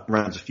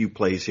a few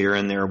plays here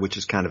and there, which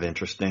is kind of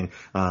interesting.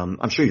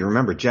 I'm sure you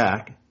remember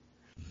Jack.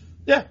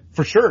 Yeah,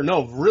 for sure.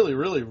 No, really,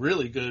 really,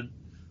 really good,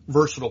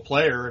 versatile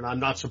player, and I'm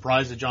not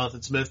surprised that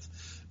Jonathan Smith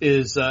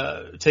is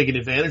taking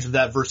advantage of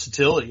that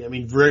versatility. I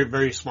mean, very,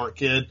 very smart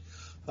kid.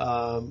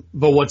 But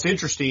what's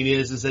interesting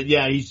is that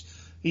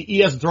he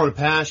hasn't thrown a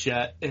pass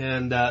yet,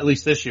 and at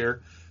least this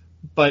year.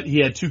 But he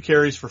had 2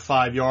 carries for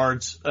 5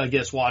 yards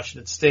against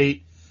Washington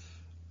State.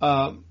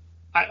 I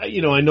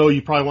know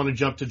you probably want to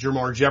jump to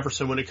Jermar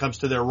Jefferson when it comes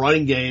to their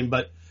running game,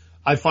 but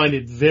I find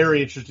it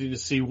very interesting to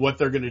see what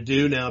they're going to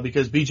do now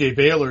because BJ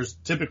Baylor's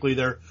typically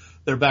their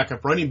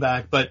backup running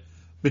back, but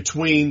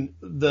between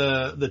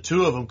the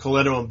two of them,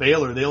 Coletto and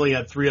Baylor, they only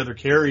had 3 other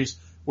carries,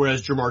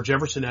 whereas Jermar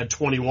Jefferson had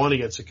 21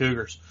 against the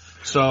Cougars.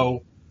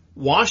 So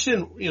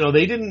Washington,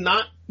 they did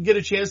not get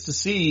a chance to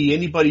see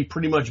anybody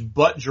pretty much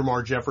but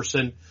Jermar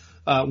Jefferson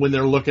when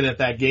they're looking at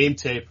that game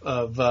tape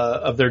of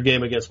their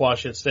game against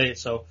Washington State.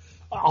 So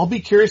I'll be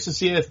curious to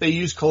see if they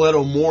use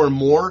Coletto more and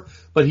more,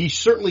 but he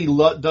certainly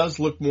does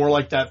look more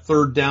like that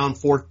 3rd down,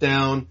 4th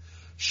down,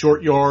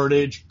 short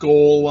yardage,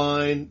 goal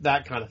line,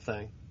 that kind of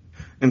thing.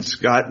 And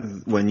Scott,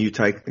 when you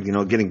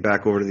getting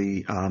back over to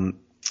the,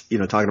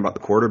 talking about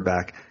the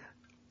quarterback,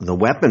 the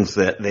weapons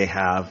that they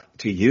have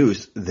to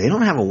use, they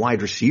don't have a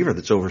wide receiver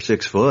that's over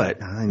 6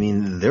 foot. I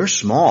mean, they're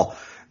small.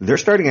 They're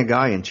starting a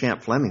guy in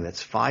Champ Fleming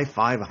that's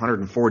 5'5",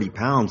 140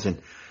 pounds.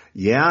 And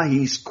yeah,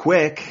 he's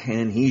quick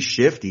and he's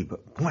shifty,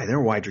 but boy, their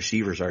wide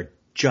receivers are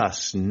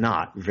just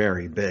not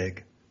very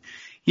big.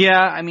 Yeah,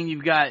 I mean,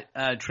 you've got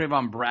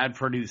Trayvon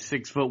Bradford, who's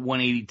 6 foot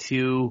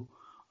 182.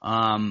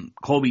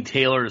 Colby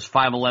Taylor is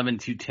 5'11",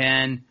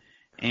 210.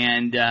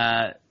 And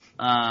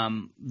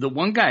the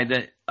one guy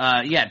that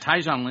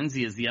Tyjon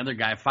Lindsey is the other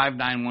guy, 5'9",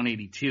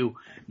 182.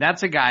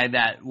 That's a guy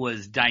that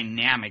was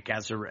dynamic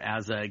as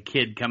a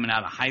kid coming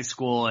out of high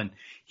school, and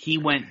he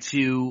went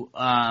to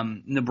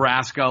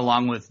Nebraska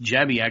along with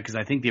Gebbia because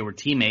I think they were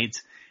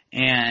teammates,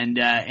 and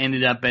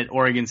ended up at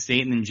Oregon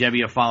State, and then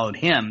Gebbia followed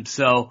him.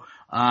 So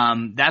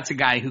that's a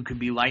guy who could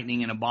be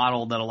lightning in a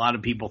bottle that a lot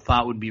of people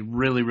thought would be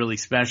really, really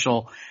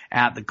special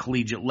at the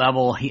collegiate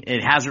level.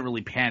 It hasn't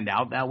really panned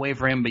out that way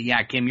for him, but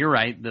yeah, Kim, you're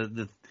right.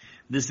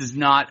 This is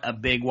not a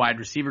big wide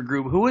receiver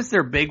group. Who was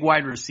their big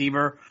wide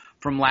receiver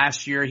from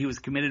last year? He was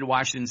committed to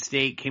Washington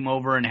State, came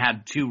over and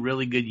had 2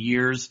 really good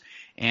years,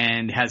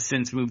 and has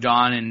since moved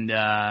on. And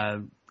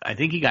I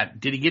think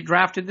did he get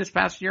drafted this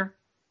past year?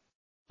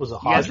 Was it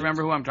Hodgkins? You guys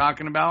remember who I'm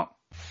talking about?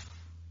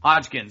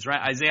 Hodgkins,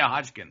 right? Isaiah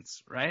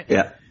Hodgkins, right?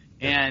 Yeah.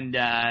 And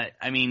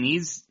I mean,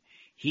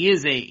 he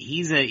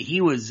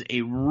was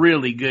a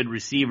really good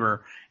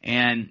receiver,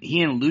 and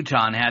he and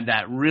Luton had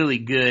that really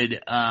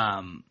good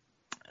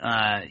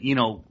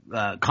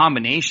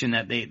combination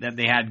that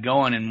they had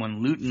going. And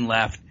when Luton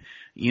left,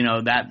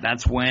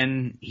 that's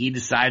when he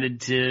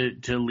decided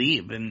to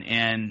leave.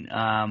 And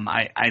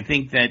I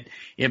think that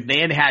if they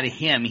had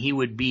him, he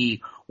would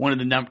be one of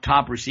the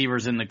top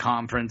receivers in the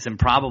conference and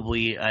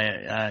probably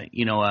a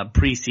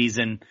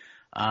preseason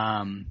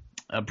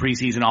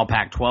All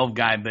Pac-12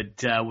 guy.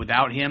 But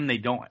without him, they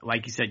don't,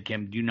 like you said,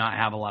 Kim, do not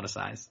have a lot of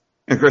size.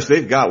 And of course,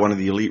 they've got one of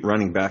the elite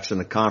running backs in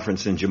the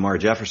conference in Jermar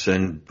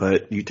Jefferson,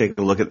 but you take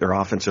a look at their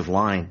offensive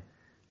line.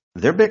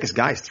 Their biggest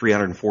guy is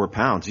 304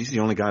 pounds. He's the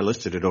only guy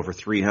listed at over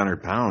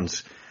 300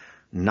 pounds.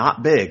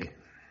 Not big.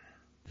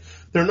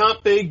 They're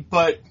not big,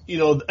 but,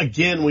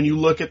 again, when you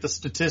look at the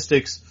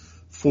statistics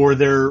for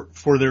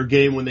their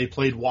game when they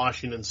played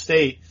Washington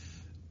State,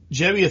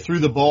 Gebbia threw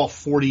the ball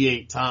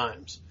 48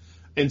 times.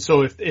 And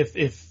so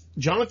if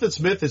Jonathan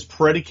Smith is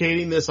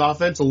predicating this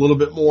offense a little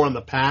bit more on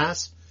the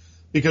pass,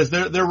 because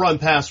their run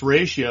pass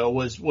ratio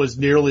was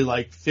nearly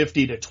like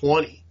 50 to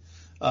 20.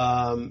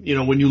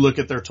 When you look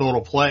at their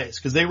total plays,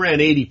 because they ran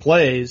 80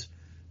 plays,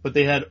 but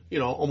they had,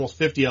 almost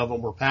 50 of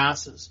them were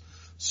passes.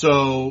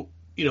 So,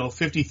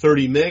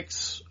 50-30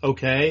 mix,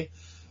 okay.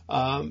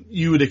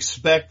 You would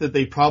expect that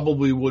they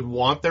probably would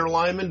want their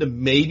linemen to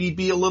maybe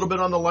be a little bit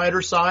on the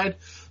lighter side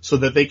so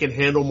that they can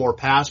handle more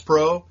pass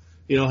pro,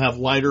 have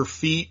lighter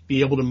feet,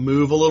 be able to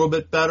move a little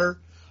bit better.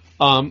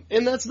 And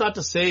that's not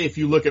to say if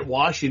you look at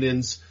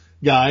Washington's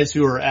guys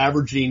who are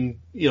averaging,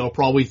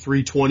 probably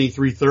 320,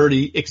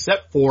 330,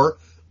 except for,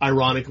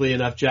 ironically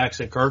enough,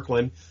 Jackson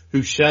Kirkland,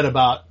 who shed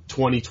about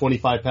 20,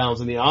 25 pounds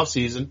in the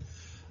offseason.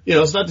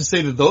 It's not to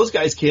say that those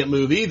guys can't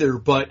move either,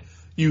 but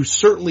you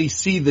certainly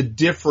see the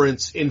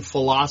difference in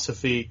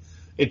philosophy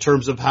in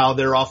terms of how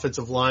their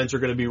offensive lines are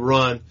going to be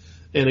run.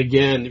 And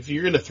again, if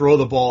you're going to throw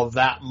the ball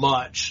that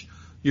much,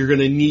 you're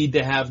going to need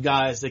to have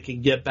guys that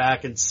can get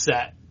back and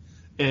set.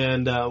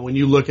 And when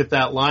you look at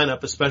that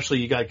lineup, especially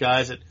you got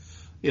guys that,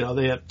 they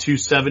have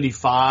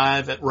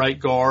 275 at right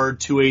guard,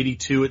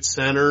 282 at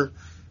center,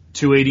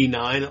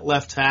 289 at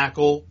left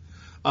tackle.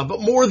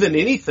 But more than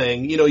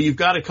anything, you've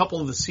got a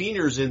couple of the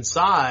seniors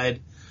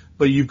inside,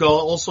 but you've got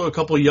also a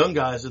couple of young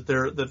guys that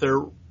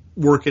they're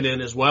working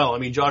in as well. I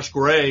mean, Josh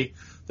Gray,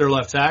 their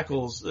left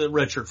tackle's a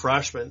redshirt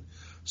freshman.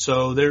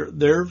 So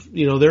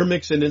they're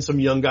mixing in some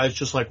young guys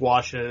just like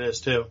Washington is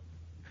too.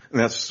 And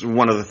that's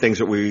one of the things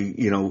that we,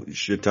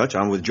 should touch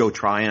on with Joe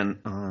Tryon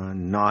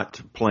not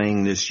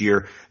playing this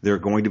year. They're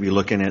going to be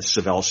looking at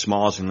Savell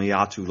Smalls and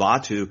Liatu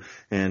Latu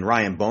and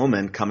Ryan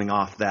Bowman coming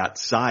off that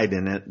side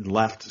and at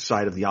left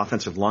side of the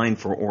offensive line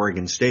for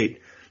Oregon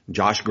State.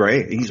 Josh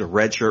Gray, he's a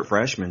redshirt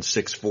freshman,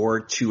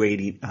 6'4",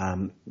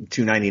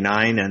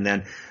 299, and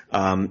then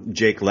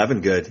Jake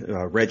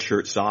Levengood,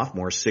 redshirt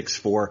sophomore,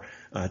 6'4",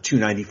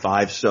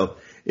 295. So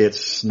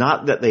it's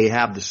not that they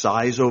have the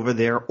size over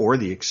there or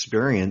the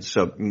experience.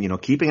 So,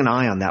 keeping an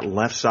eye on that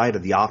left side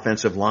of the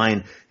offensive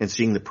line and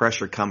seeing the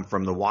pressure come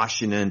from the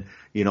Washington,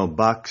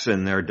 Bucks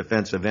and their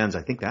defensive ends,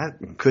 I think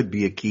that could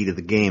be a key to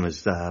the game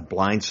is the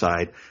blind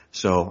side.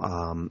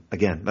 So,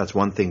 again, that's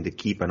one thing to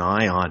keep an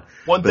eye on.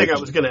 One thing I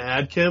was going to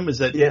add, Kim, is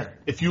that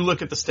if you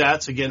look at the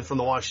stats again from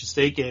the Washington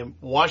State game,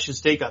 Washington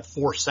State got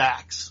 4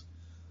 sacks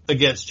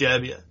against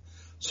Gebbia.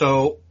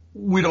 So,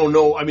 we don't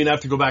know. I mean, I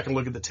have to go back and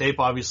look at the tape,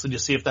 obviously, to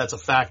see if that's a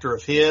factor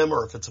of him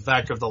or if it's a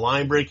factor of the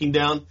line breaking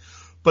down.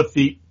 But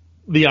the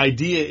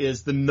idea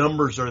is the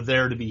numbers are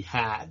there to be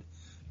had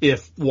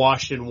if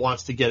Washington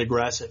wants to get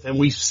aggressive. And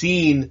we've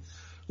seen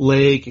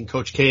Lake and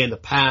Coach K in the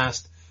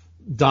past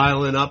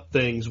dialing up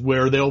things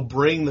where they'll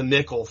bring the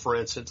nickel, for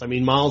instance. I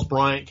mean, Miles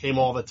Bryant came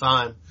all the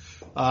time.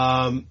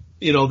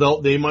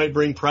 They might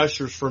bring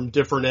pressures from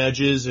different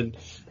edges and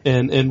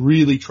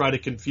really try to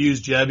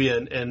confuse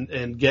Gebbia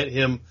and get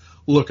him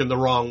looking the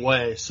wrong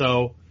way.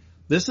 So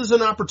this is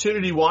an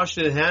opportunity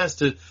Washington has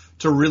to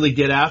really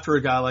get after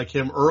a guy like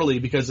him early,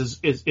 because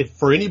if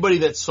for anybody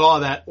that saw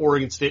that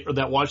Oregon State or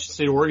that Washington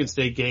State Oregon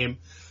State game,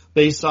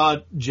 they saw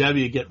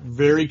Gebbia get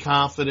very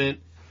confident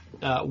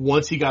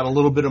once he got a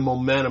little bit of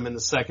momentum in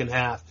the second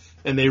half,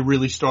 and they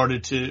really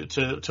started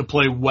to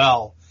play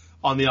well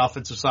on the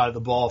offensive side of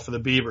the ball for the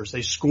Beavers. They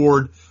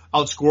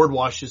outscored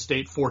Washington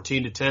State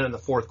 14-10 in the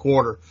fourth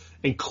quarter.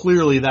 And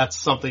clearly that's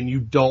something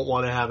you don't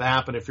want to have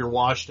happen if you're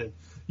Washington.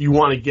 You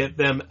want to get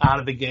them out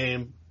of the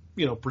game,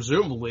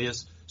 presumably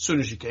as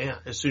soon as you can.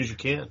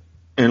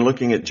 And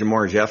looking at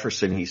Jamar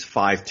Jefferson, he's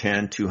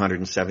 5'10",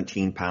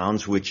 217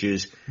 pounds, which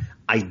is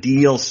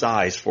ideal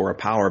size for a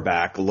power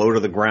back, low to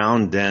the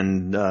ground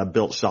and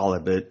built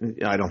solid. But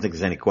I don't think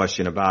there's any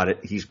question about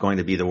it. He's going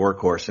to be the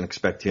workhorse, and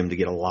expect him to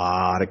get a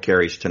lot of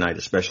carries tonight,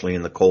 especially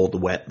in the cold, the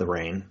wet, the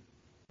rain.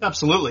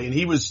 Absolutely. And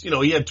he was,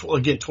 he had,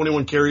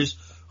 21 carries,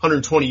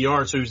 120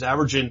 yards, so he was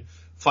averaging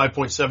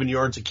 5.7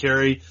 yards a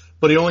carry,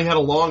 but he only had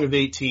a long of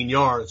 18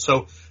 yards.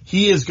 So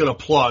he is going to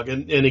plug.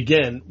 And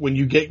again, when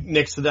you get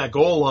next to that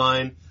goal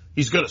line,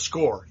 he's going to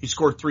score. He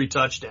scored 3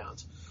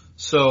 touchdowns.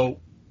 So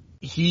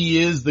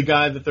he is the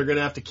guy that they're going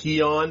to have to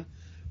key on.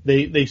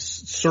 They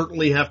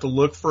certainly have to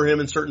look for him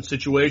in certain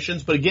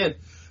situations. But again,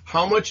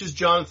 how much is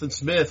Jonathan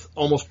Smith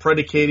almost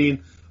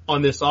predicating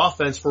on this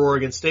offense for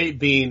Oregon State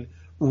being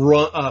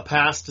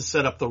pass to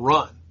set up the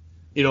run?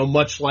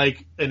 Much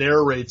like an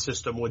air raid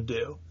system would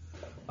do,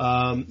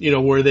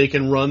 where they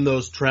can run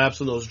those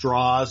traps and those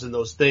draws and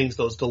those things,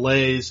 those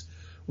delays,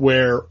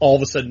 where all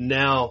of a sudden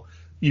now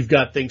you've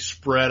got things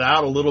spread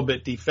out a little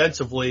bit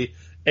defensively,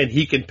 and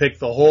he can pick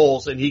the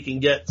holes and he can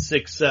get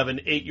 6,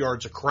 7, 8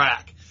 yards a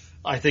crack.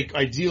 I think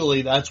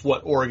ideally that's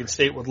what Oregon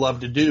State would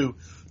love to do,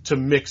 to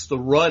mix the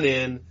run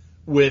in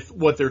with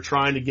what they're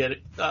trying to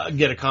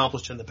get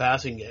accomplished in the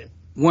passing game.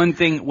 One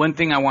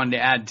thing I wanted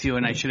to add too,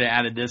 and I should have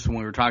added this when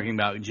we were talking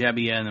about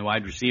Gebbia and the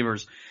wide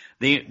receivers.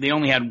 They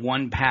only had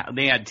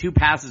they had 2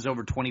 passes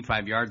over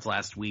 25 yards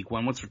last week.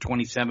 One was for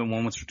 27,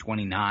 one was for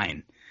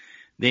 29.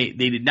 They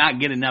did not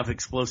get enough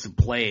explosive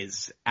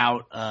plays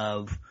out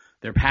of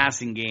their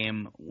passing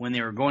game when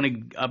they were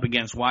going up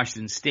against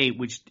Washington State,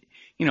 which,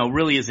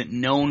 really isn't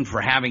known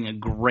for having a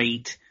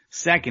great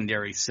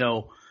secondary.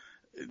 So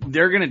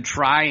they're going to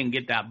try and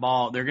get that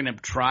ball. They're going to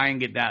try and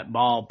get that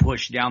ball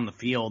pushed down the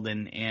field.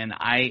 And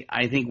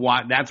I think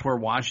that's where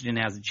Washington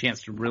has a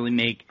chance to really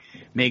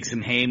make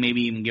some hay,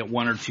 maybe even get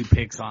 1 or 2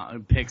 picks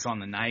on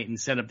the night and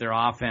set up their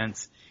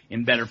offense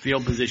in better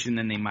field position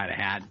than they might have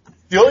had.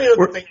 The only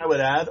other thing I would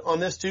add on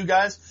this too,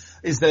 guys,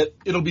 is that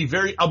I'll be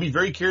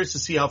very curious to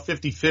see how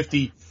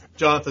 50-50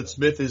 Jonathan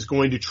Smith is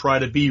going to try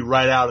to be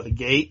right out of the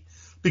gate,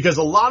 because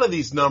a lot of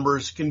these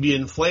numbers can be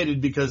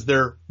inflated because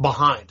they're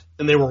behind,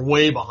 and they were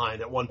way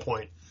behind at one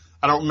point.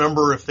 I don't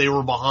remember if they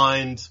were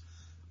behind.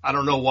 I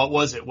don't know, what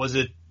was it? Was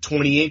it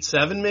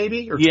 28-7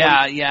 maybe? Or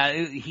yeah.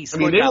 He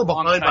scored they were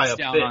behind by a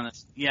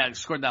bit.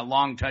 Scored that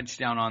long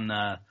touchdown on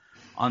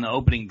the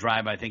opening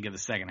drive, I think, of the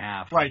second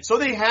half. Right. So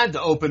they had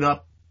to open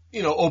up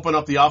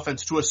the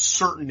offense to a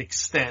certain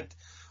extent.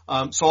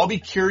 So I'll be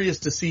curious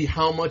to see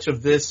how much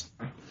of this,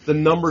 the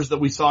numbers that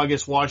we saw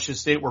against Washington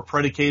State, were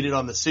predicated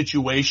on the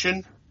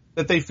situation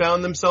that they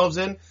found themselves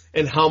in,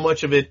 and how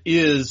much of it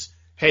is,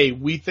 hey,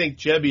 we think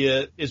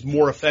Gebbia is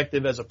more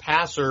effective as a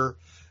passer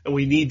and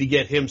we need to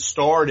get him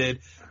started,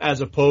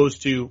 as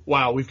opposed to,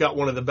 wow, we've got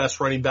one of the best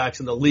running backs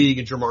in the league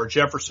in Jermar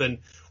Jefferson.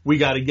 We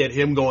got to get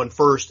him going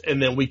first,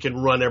 and then we can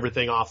run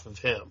everything off of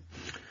him.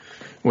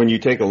 When you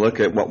take a look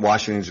at what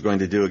Washington's going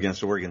to do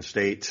against Oregon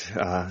State's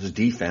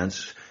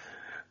defense,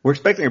 we're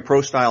expecting a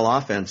pro-style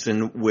offense,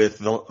 and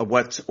with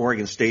what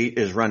Oregon State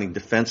is running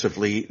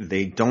defensively,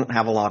 they don't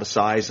have a lot of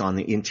size on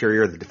the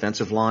interior of the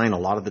defensive line. A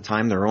lot of the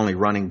time, they're only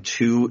running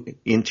 2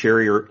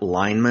 interior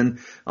linemen,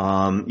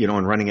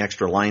 and running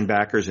extra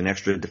linebackers and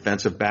extra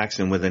defensive backs.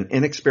 And with an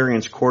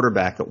inexperienced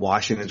quarterback that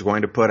Washington is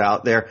going to put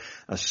out there,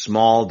 a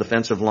small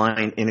defensive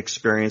line,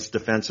 inexperienced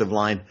defensive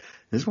line,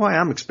 this is why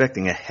I'm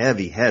expecting a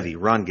heavy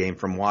run game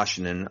from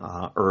Washington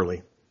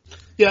early.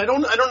 Yeah, I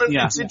don't know.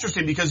 Yeah. It's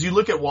interesting because you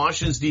look at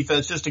Washington's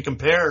defense just to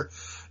compare.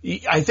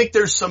 I think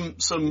there's some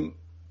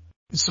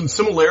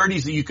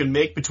similarities that you can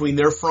make between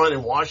their front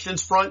and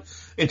Washington's front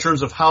in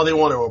terms of how they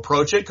want to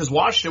approach it, because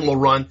Washington will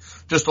run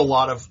just a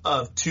lot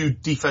of 2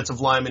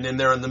 defensive linemen in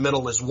there in the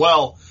middle as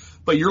well.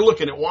 But you're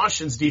looking at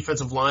Washington's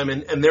defensive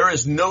linemen, and there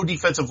is no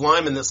defensive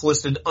lineman that's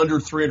listed under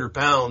 300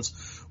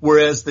 pounds,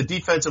 whereas the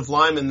defensive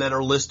linemen that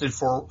are listed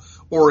for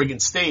Oregon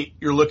State,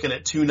 you're looking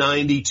at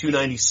 290,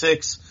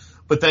 296.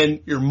 But then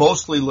you're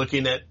mostly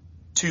looking at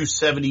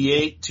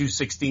 278,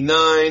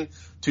 269,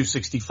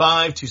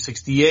 265,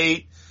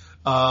 268.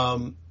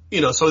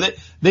 So that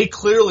they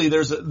clearly,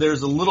 there's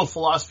a little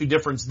philosophy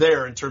difference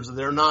there in terms of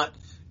they're not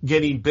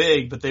getting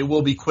big, but they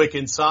will be quick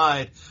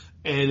inside.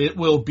 And it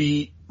will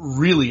be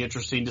really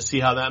interesting to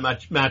see how that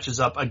matches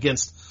up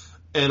against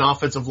an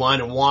offensive line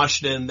in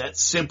Washington that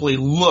simply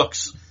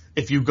looks,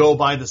 if you go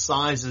by the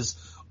sizes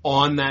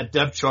on that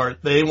depth chart,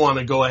 they want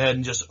to go ahead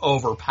and just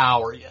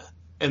overpower you.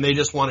 And they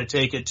just want to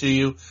take it to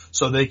you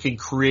so they can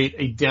create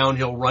a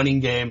downhill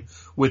running game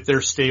with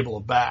their stable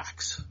of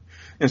backs.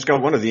 And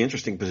Scott, one of the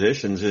interesting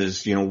positions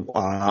is,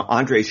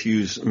 Andres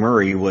Hughes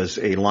Murray was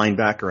a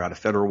linebacker out of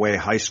Federal Way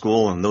High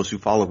School, and those who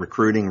follow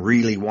recruiting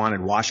really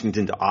wanted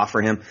Washington to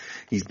offer him.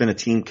 He's been a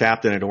team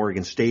captain at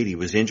Oregon State. He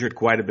was injured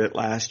quite a bit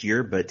last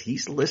year, but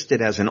he's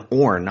listed as an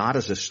OR, not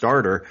as a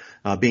starter,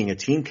 being a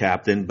team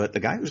captain. But the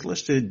guy who's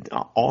listed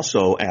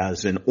also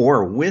as an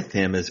OR with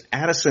him is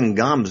Addison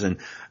Gumbs,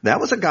 and that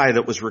was a guy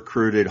that was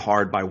recruited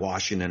hard by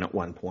Washington at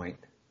one point.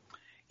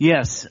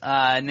 Yes,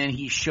 and then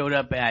he showed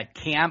up at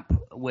camp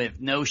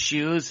with no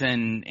shoes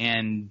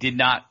and did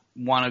not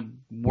want to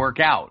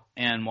work out.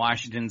 And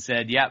Washington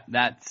said, yep,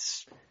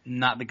 that's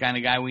not the kind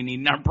of guy we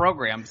need in our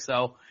program.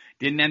 So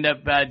didn't end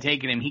up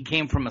taking him. He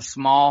came from a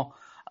small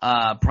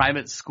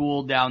private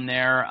school down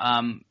there.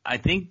 I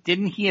think,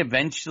 didn't he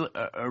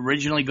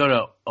originally go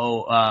to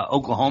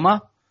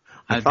Oklahoma?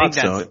 I think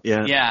so,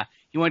 yeah. Yeah,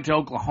 he went to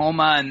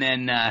Oklahoma and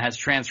then has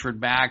transferred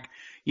back.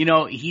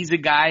 He's a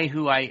guy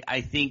who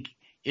I think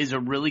is a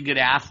really good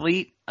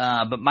athlete,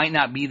 but might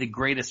not be the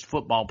greatest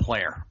football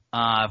player,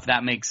 if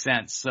that makes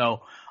sense.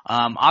 So,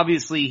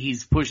 obviously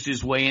he's pushed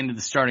his way into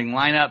the starting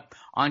lineup.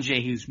 Andre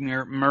Hughes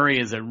Murray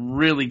is a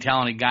really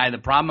talented guy. The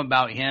problem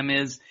about him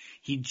is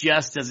he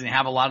just doesn't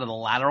have a lot of the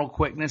lateral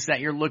quickness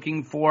that you're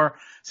looking for.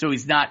 So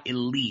he's not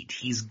elite.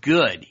 He's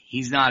good.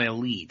 He's not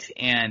elite.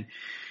 And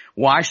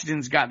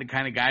Washington's got the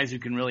kind of guys who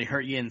can really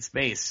hurt you in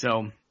space.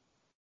 So,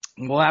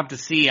 we'll have to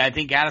see. I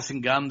think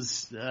Addison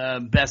Gumbs'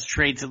 best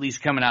traits, at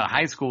least coming out of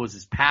high school, was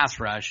his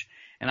pass rush.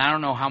 And I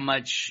don't know how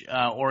much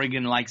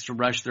Oregon likes to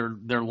rush their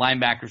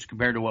linebackers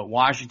compared to what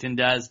Washington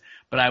does,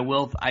 but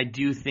I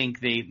do think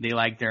they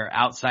like their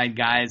outside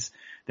guys,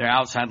 their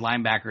outside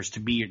linebackers to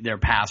be their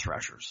pass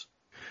rushers.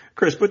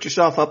 Chris, put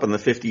yourself up on the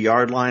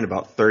 50-yard line,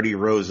 about 30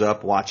 rows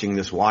up, watching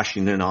this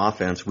Washington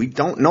offense. We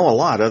don't know a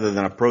lot other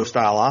than a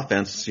pro-style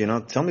offense.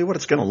 Tell me what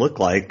it's going to look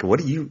like.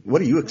 What are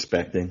you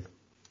expecting?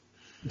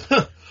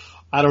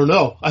 I don't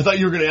know. I thought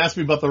you were going to ask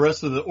me about the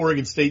rest of the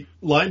Oregon State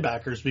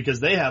linebackers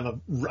because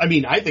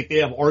I think they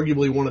have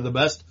arguably one of the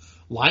best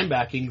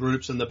linebacking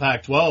groups in the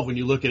Pac-12 when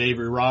you look at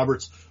Avery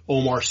Roberts,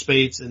 Omar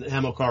Spates, and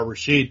Hamilcar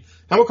Rashed.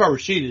 Hamilcar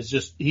Rashed is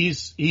just,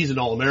 he's an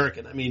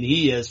All-American. I mean,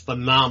 he is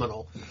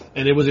phenomenal.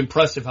 And it was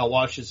impressive how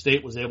Washington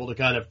State was able to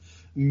kind of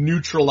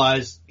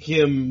neutralize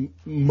him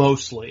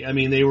mostly. I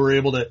mean, they were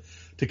able to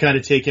kind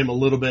of take him a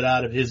little bit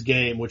out of his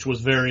game, which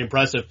was very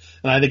impressive.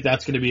 And I think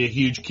that's going to be a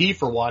huge key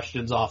for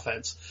Washington's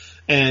offense.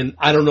 And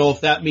I don't know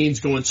if that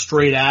means going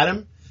straight at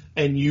him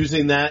and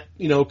using that,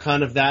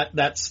 kind of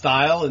that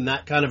style and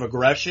that kind of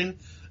aggression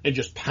and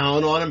just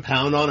pound on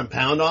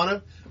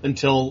him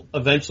until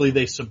eventually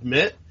they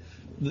submit.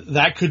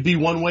 That could be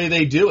one way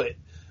they do it.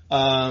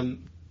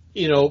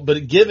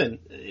 But given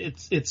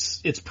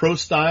it's pro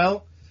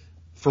style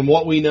from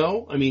what we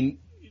know, I mean,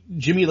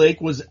 Jimmy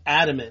Lake was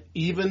adamant,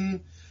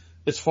 even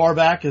as far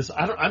back as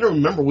I don't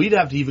remember. We'd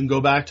have to even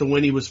go back to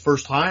when he was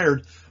first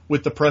hired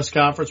with the press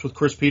conference with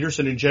Chris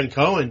Peterson and Jen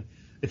Cohen,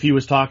 if he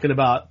was talking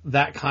about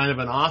that kind of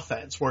an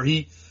offense where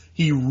he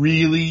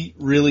really,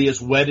 really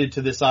is wedded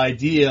to this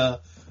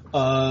idea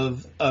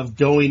of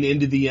going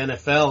into the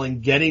NFL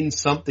and getting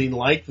something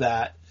like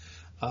that,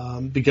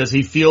 because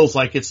he feels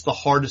like it's the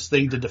hardest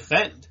thing to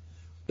defend.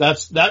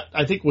 That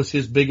I think was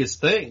his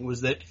biggest thing,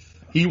 was that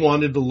he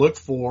wanted to look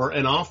for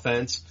an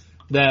offense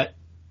that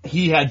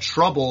he had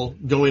trouble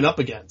going up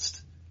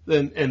against.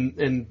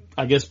 And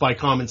I guess by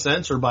common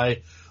sense or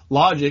by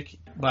logic,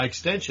 by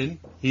extension,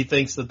 he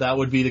thinks that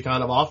would be the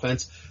kind of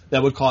offense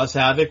that would cause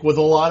havoc with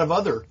a lot of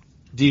other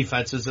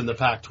defenses in the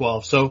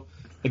Pac-12. So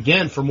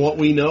again, from what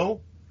we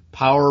know,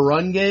 power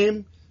run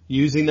game,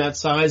 using that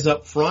size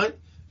up front,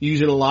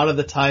 using a lot of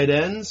the tight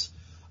ends,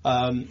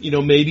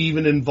 maybe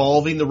even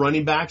involving the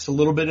running backs a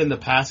little bit in the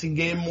passing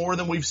game more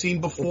than we've seen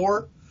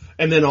before.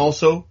 And then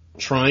also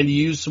trying to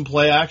use some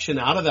play action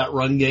out of that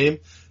run game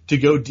to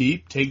go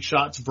deep, take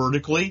shots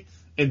vertically,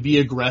 and be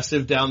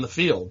aggressive down the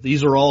field.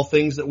 These are all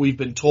things that we've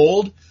been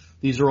told.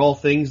 These are all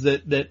things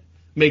that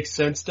make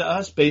sense to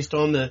us based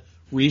on the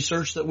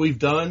research that we've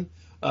done,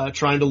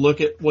 trying to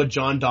look at what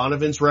John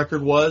Donovan's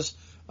record was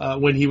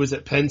when he was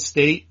at Penn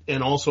State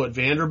and also at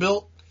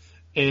Vanderbilt.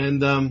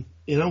 And,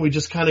 we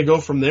just kind of go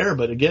from there.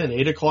 But again,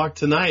 8 o'clock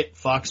tonight,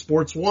 Fox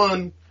Sports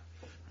 1,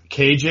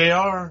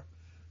 KJR.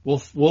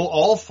 We'll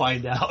all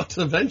find out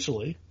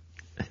eventually.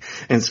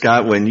 And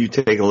Scott, when you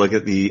take a look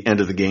at the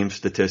end of the game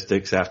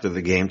statistics after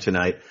the game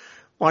tonight,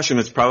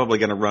 Washington's probably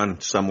going to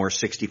run somewhere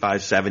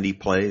 65, 70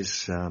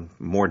 plays.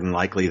 More than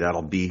likely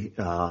that'll be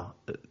the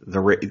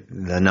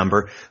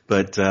number.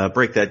 But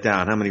break that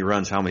down. How many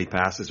runs, how many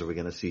passes are we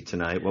going to see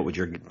tonight? What would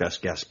your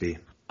best guess be?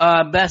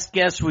 Best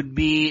guess would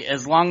be,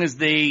 as long as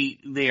they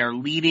are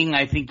leading,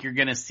 I think you're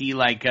going to see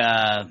like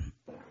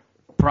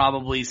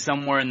probably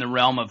somewhere in the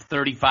realm of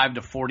 35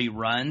 to 40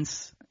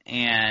 runs.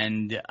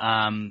 And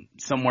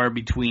somewhere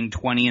between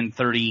 20 and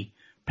 30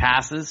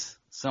 passes,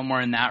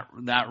 somewhere in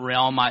that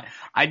realm.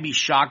 I'd be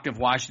shocked if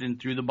Washington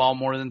threw the ball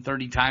more than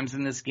 30 times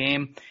in this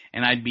game,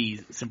 and I'd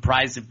be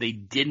surprised if they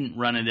didn't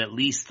run it at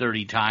least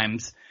 30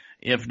 times,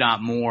 if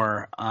not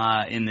more,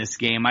 in this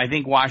game. I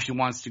think Washington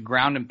wants to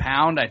ground and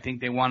pound. I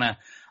think they want to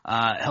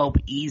help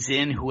ease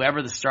in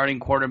whoever the starting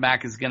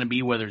quarterback is going to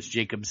be, whether it's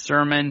Jacob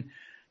Sirmon,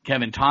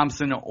 Kevin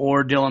Thompson,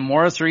 or Dylan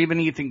Morris, or even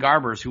Ethan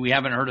Garbers, who we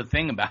haven't heard a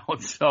thing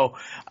about. So,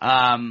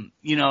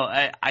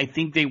 I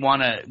think they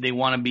want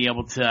to be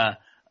able to,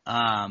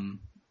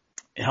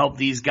 help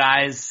these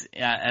guys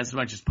as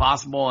much as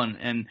possible.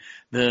 And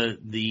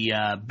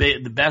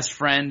the best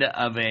friend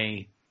of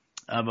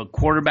a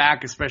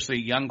quarterback, especially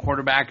a young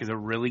quarterback, is a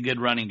really good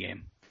running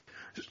game.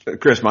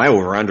 Chris, my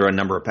over-under on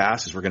number of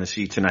passes we're going to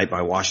see tonight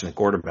by Washington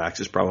quarterbacks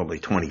is probably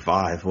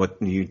 25.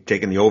 What, you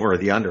taking the over or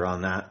the under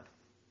on that?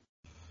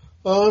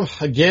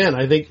 Again,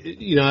 I think,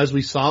 as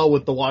we saw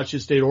with the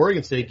Washington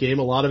State-Oregon State game,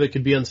 a lot of it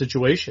could be on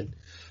situation.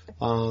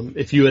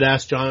 If you had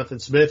asked Jonathan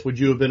Smith, would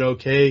you have been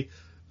okay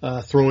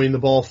throwing the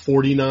ball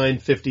 49,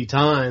 50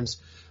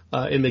 times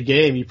in the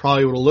game, he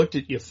probably would have looked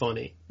at you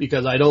funny,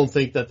 because I don't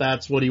think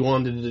that's what he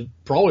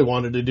probably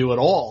wanted to do at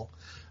all.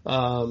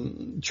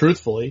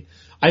 Truthfully,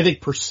 I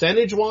think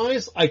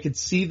percentage-wise, I could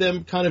see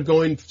them kind of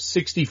going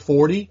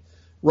 60-40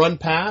 run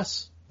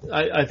pass.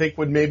 I think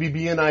would maybe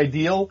be an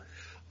ideal.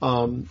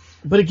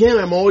 But again,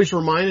 I'm always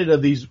reminded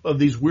of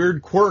these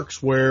weird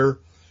quirks where,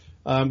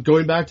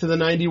 going back to the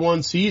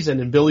 91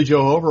 season, and Billy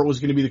Joe Hobart was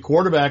going to be the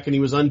quarterback and he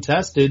was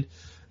untested,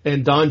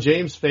 and Don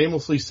James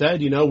famously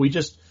said, we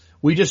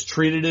just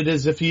treated it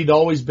as if he'd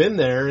always been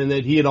there and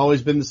that he had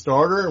always been the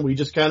starter, and we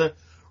just kind of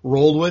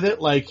rolled with it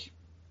like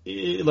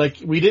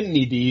we didn't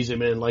need to ease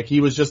him in, like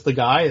he was just the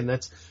guy, and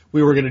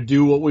we were going to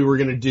do what we were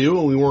going to do,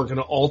 and we weren't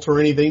going to alter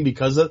anything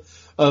because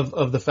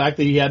of the fact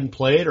that he hadn't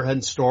played or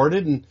hadn't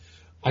started. And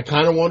I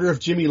kind of wonder if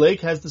Jimmy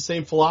Lake has the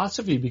same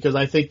philosophy, because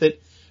I think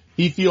that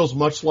he feels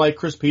much like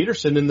Chris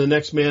Peterson in the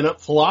next man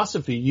up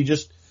philosophy.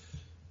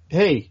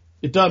 Hey,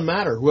 it doesn't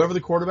matter. Whoever the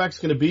quarterback's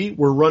going to be,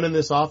 we're running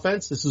this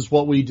offense. This is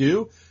what we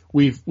do.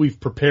 We've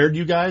prepared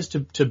you guys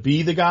to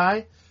be the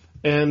guy.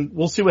 and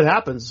we'll see what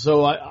happens.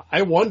 So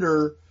I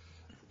wonder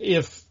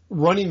if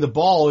running the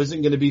ball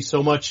isn't going to be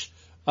so much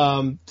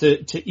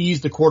to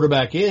ease the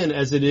quarterback in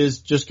as it is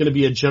just going to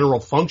be a general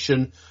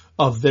function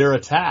of their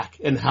attack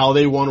and how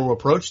they want to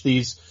approach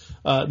these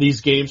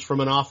games from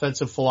an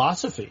offensive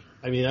philosophy.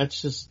 I mean,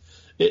 that's just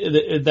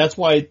that's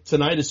why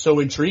tonight is so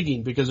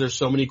intriguing, because there's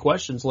so many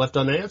questions left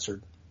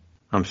unanswered.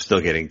 I'm still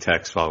getting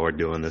texts while we're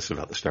doing this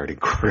about the starting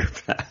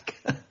quarterback.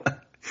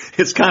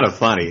 It's kind of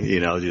funny,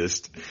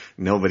 just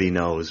nobody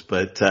knows.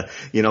 But,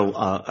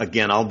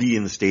 again, I'll be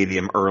in the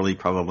stadium early,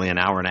 probably an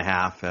hour and a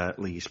half at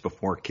least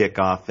before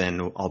kickoff,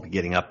 and I'll be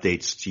getting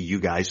updates to you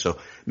guys. So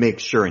make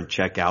sure and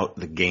check out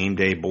the game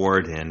day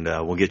board, and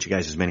we'll get you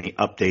guys as many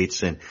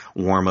updates and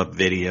warm-up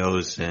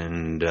videos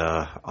and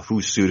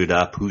who's suited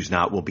up, who's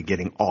not. We'll be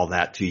getting all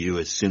that to you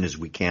as soon as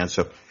we can.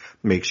 So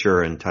make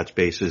sure and touch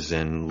bases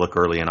and look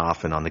early and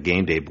often on the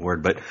game day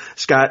board. But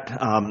Scott,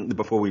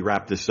 before we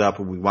wrap this up,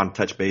 we want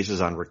to touch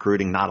bases on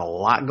recruiting. Not a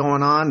lot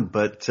going on,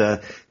 but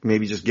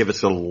maybe just give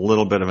us a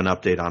little bit of an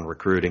update on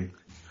recruiting.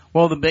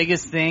 Well, the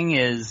biggest thing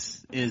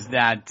is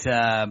that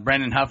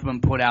Brandon Huffman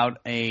put out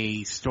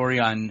a story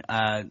on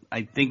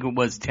I think it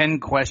was 10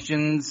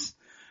 questions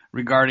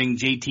regarding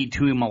JT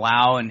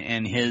Tuimoloau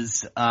and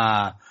his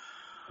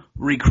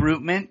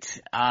recruitment,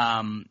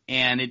 and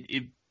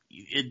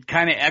it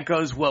kind of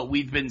echoes what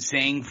we've been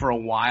saying for a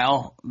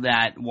while,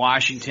 that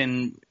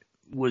Washington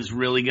was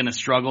really going to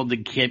struggle to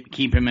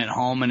keep him at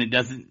home, and it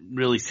doesn't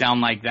really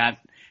sound like that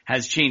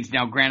has changed.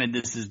 Now, granted,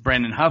 this is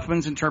Brandon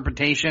Huffman's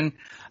interpretation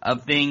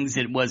of things.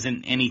 It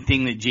wasn't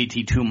anything that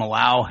JT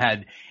Tuimoloau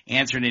had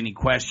answered any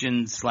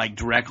questions like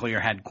directly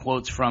or had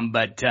quotes from,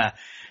 but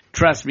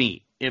trust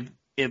me, if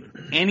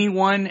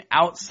anyone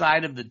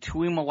outside of the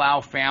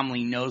Tuimoloau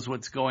family knows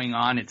what's going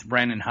on, it's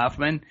Brandon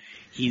Huffman.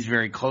 He's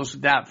very close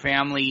with that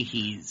family.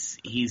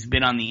 He's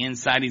been on the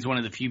inside. He's one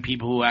of the few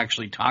people who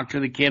actually talk to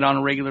the kid on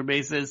a regular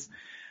basis.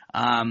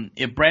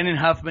 If Brandon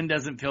Huffman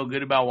doesn't feel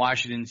good about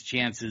Washington's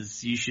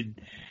chances,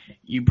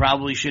 you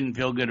probably shouldn't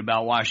feel good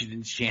about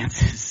Washington's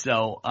chances.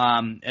 So,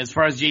 as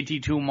far as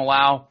JT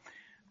Tuimoloau,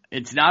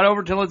 it's not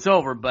over till it's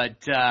over,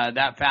 but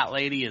that fat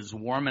lady is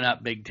warming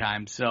up big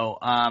time. So,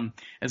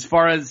 as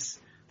far as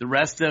the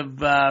rest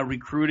of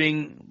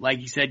recruiting, like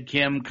you said,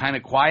 Kim, kind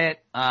of quiet.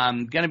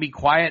 Going to be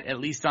quiet, at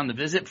least on the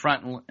visit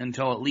front,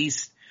 until at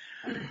least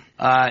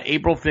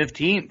April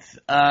 15th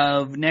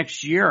of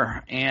next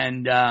year.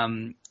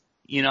 And,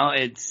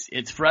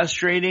 it's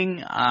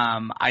frustrating.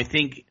 I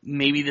think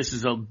maybe this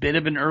is a bit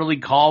of an early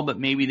call, but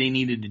maybe they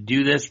needed to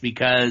do this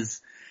because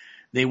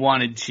they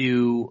wanted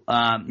to,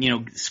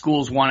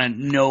 schools want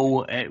to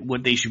know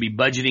what they should be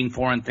budgeting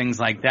for and things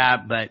like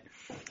that. But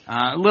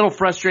a little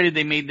frustrated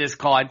they made this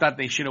call. I thought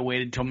they should have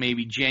waited till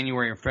maybe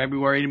January or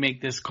February to make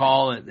this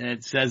call.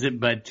 It says it,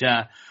 but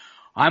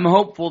I'm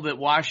hopeful that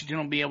Washington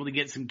will be able to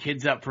get some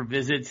kids up for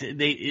visits.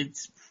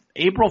 It's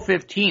April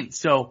 15th,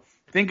 so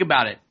think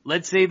about it.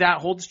 Let's say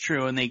that holds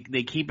true and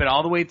they keep it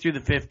all the way through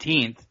the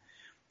 15th.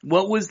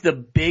 What was the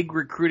big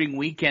recruiting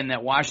weekend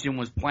that Washington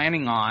was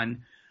planning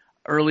on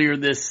earlier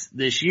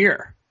this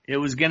year? It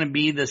was going to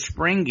be the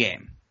spring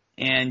game.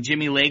 And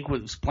Jimmy Lake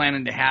was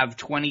planning to have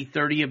 20,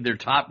 30 of their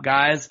top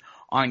guys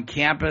on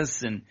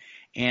campus and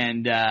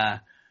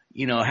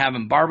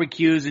having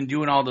barbecues and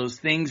doing all those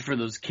things for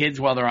those kids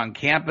while they're on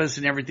campus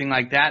and everything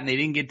like that. And they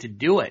didn't get to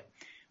do it.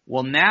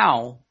 Well,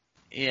 now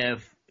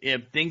if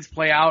things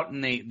play out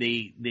and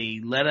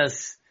they let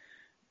us,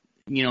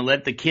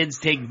 let the kids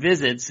take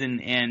visits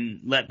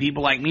and let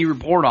people like me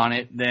report on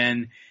it,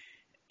 then,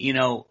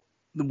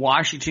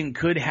 Washington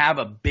could have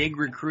a big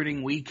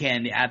recruiting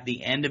weekend at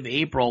the end of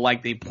April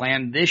like they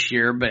planned this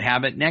year, but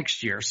have it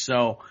next year.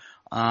 So,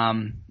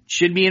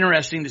 should be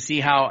interesting to see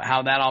how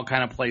that all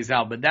kind of plays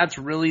out. But that's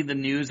really the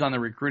news on the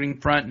recruiting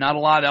front. Not a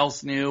lot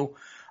else new.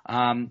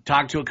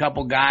 Talked to a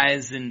couple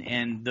guys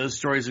and those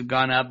stories have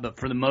gone up, but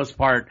for the most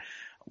part,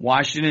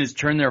 Washington has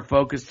turned their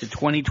focus to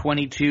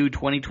 2022,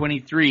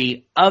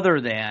 2023,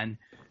 other than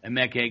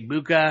Emeka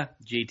Egbuka,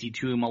 JT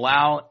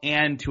Tuimoloau,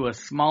 and to a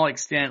small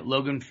extent,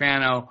 Logan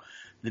Fano,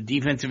 the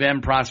defensive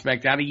end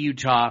prospect out of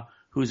Utah,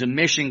 who's a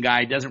mission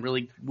guy,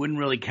 wouldn't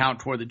really count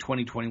toward the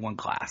 2021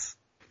 class.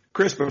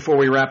 Chris, before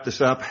we wrap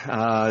this up,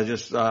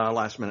 just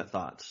last minute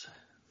thoughts.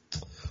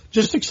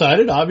 Just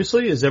excited,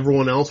 obviously, as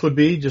everyone else would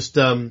be. Just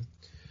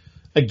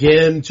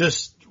again,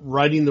 just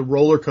riding the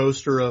roller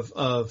coaster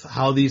of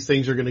how these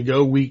things are going to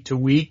go week to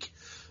week.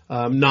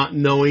 Not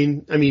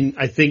knowing,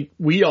 I think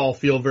we all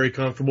feel very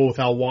comfortable with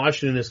how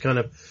Washington has kind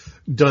of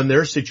done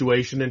their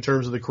situation in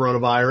terms of the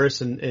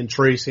coronavirus and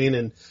tracing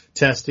and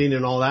testing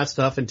and all that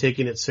stuff and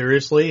taking it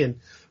seriously and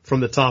from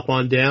the top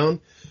on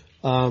down.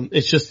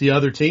 It's just the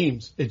other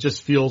teams. It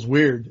just feels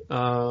weird,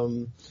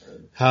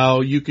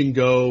 how you can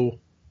go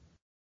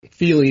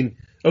feeling,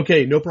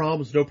 okay, no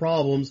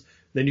problems.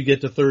 Then you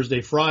get to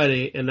Thursday,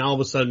 Friday, and all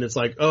of a sudden it's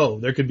like, oh,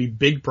 there could be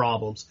big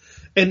problems.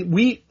 And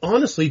we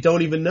honestly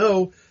don't even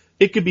know.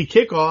 It could be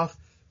kickoff,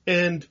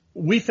 and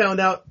we found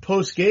out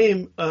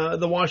post-game,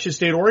 the Washington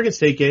State-Oregon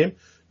State game,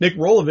 Nick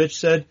Rolovich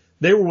said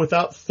they were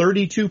without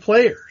 32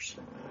 players.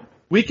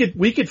 we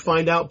could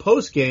find out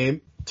post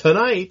game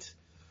tonight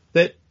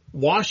that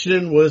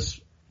Washington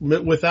was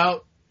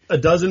without a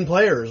dozen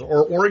players,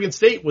 or Oregon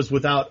State was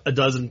without a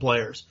dozen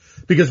players,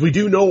 because we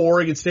do know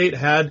Oregon State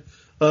had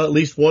at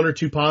least one or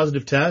two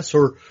positive tests,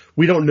 or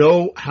we don't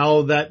know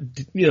how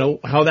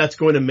that's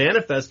going to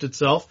manifest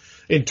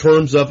itself in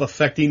terms of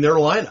affecting their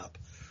lineup.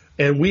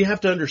 And we have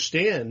to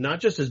understand,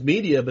 not just as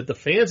media, but the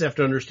fans have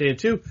to understand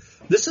too,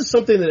 this is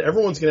something that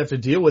everyone's going to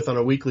have to deal with on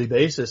a weekly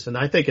basis. And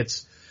I think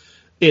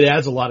it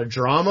adds a lot of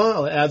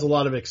drama, it adds a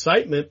lot of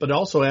excitement, but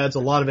also adds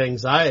a lot of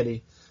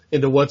anxiety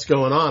into what's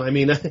going on. I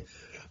mean,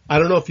 I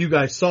don't know if you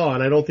guys saw,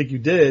 and I don't think you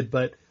did,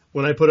 but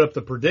when I put up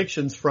the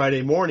predictions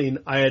Friday morning,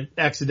 I had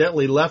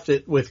accidentally left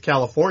it with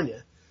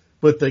California,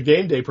 with the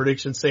game day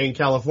predictions saying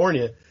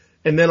California.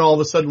 And then all of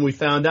a sudden we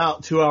found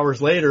out 2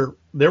 hours later,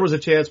 there was a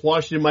chance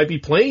Washington might be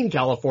playing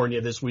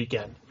California this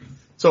weekend.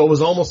 So it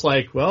was almost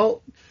like,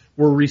 well,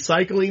 we're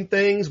recycling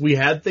things. We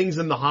had things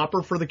in the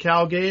hopper for the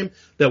Cal game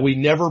that we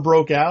never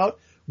broke out.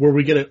 Were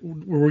we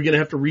gonna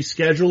have to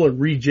reschedule and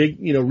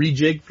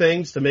rejig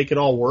things to make it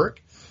all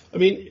work? I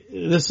mean,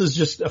 this is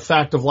just a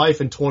fact of life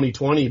in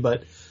 2020,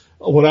 but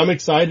what I'm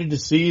excited to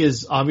see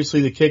is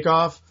obviously the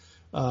kickoff.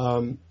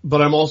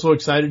 But I'm also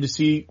excited to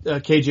see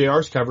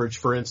KJR's coverage,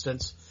 for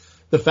instance.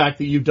 The fact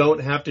that you don't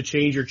have to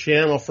change your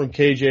channel from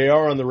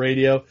KJR on the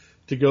radio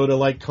to go to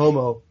like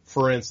Como,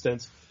 for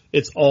instance.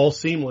 It's all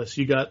seamless.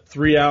 You got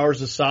 3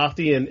 hours of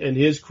Softy and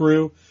his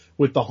crew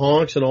with the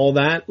honks and all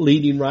that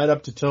leading right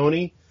up to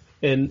Tony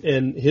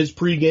and his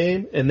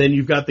pregame. And then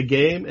you've got the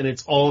game and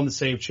it's all on the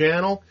same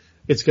channel.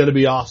 It's going to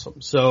be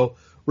awesome. So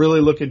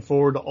really looking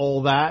forward to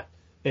all that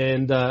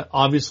and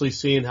obviously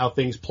seeing how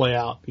things play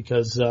out,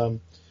 because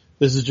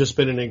this has just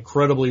been an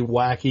incredibly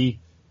wacky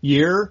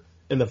year.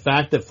 And the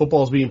fact that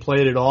football is being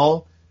played at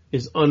all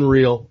is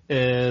unreal,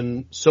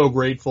 and so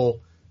grateful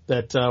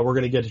that we're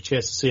going to get a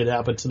chance to see it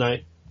happen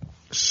tonight.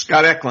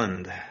 Scott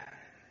Eklund.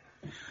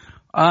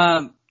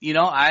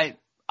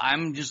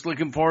 I'm just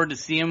looking forward to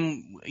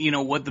seeing,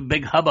 what the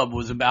big hubbub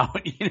was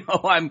about.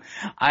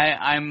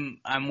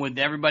 I'm with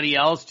everybody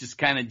else, just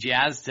kind of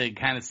jazzed to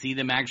kind of see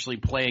them actually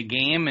play a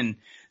game and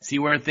see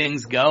where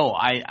things go.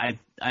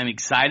 I'm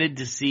excited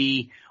to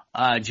see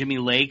Jimmy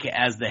Lake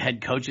as the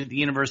head coach at the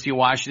University of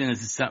Washington.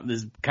 This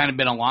has kind of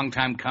been a long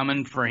time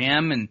coming for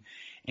him, and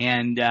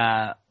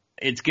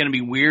it's going to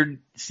be weird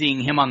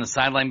seeing him on the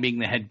sideline being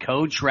the head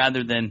coach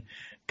rather than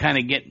kind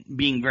of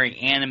being very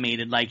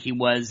animated like he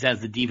was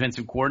as the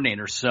defensive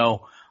coordinator.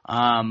 So,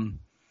 and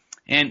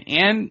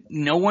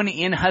no one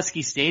in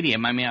Husky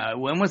Stadium. I mean,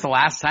 when was the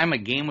last time a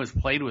game was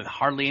played with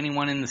hardly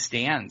anyone in the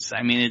stands?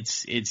 I mean,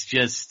 it's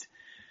just,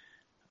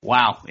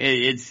 wow.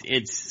 It's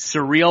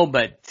surreal,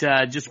 but,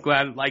 just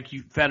glad, like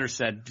you, Feder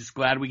said, just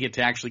glad we get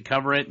to actually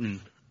cover it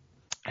and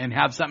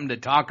have something to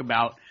talk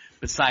about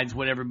besides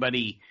what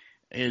everybody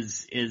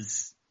is,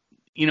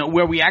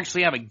 where we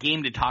actually have a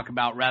game to talk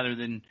about rather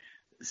than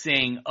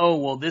saying, oh,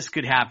 well, this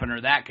could happen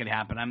or that could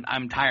happen.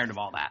 I'm tired of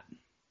all that.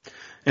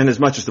 And as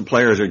much as the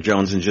players are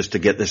jonesing just to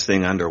get this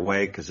thing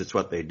underway, because it's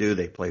what they do,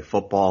 they play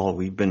football,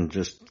 we've been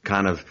just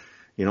kind of,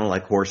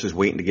 like horses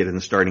waiting to get in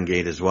the starting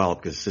gate as well,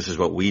 because this is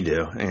what we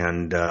do.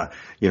 And,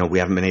 we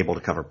haven't been able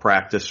to cover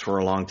practice for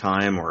a long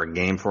time or a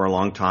game for a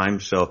long time.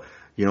 So,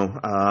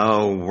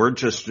 we're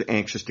just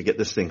anxious to get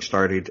this thing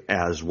started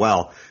as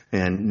well.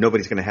 And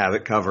nobody's going to have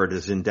it covered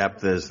as in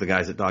depth as the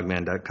guys at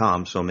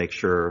dogman.com. So make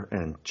sure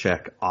and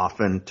check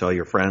often. Tell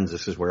your friends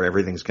this is where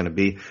everything's going to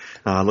be.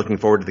 Looking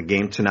forward to the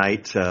game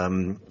tonight.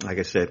 Like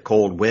I said,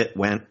 cold, wet,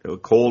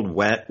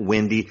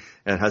 windy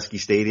at Husky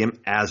Stadium,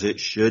 as it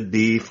should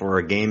be for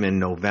a game in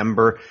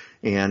November.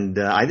 And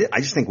I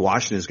just think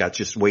Washington's got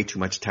just way too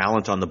much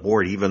talent on the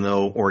board, even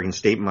though Oregon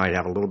State might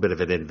have a little bit of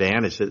an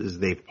advantage as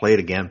they've played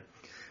again.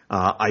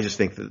 I just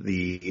think that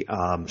the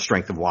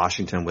strength of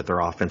Washington with their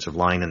offensive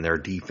line and their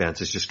defense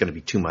is just going to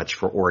be too much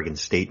for Oregon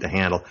State to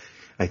handle.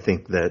 I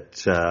think that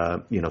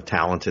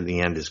talent in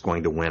the end is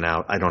going to win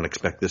out. I don't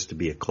expect this to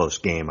be a close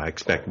game. I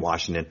expect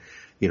Washington,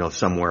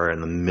 somewhere in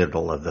the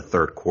middle of the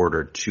third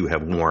quarter to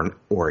have worn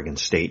Oregon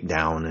State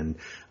down and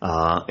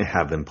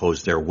have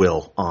imposed their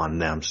will on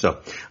them.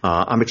 So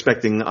I'm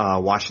expecting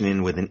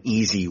Washington with an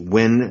easy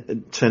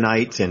win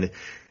tonight, and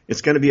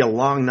it's going to be a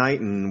long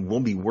night, and we'll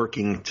be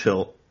working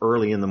till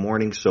early in the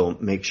morning, so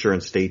make sure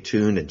and stay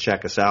tuned and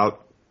check us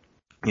out.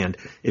 And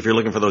if you're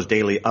looking for those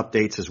daily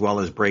updates as well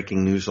as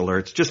breaking news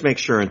alerts, just make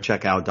sure and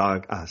check out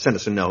send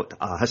us a note,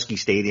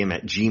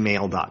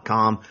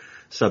 huskystadium@gmail.com,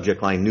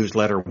 subject line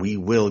newsletter. We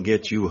will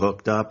get you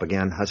hooked up.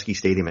 Again,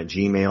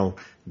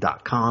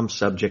 huskystadium@gmail.com,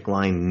 subject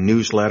line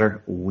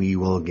newsletter. We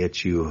will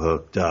get you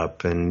hooked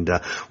up. And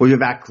we'll be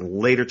back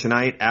later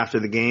tonight after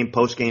the game,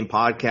 post-game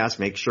podcast.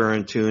 Make sure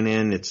and tune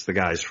in. It's the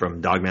guys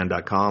from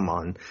dogman.com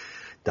on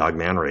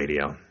Dogman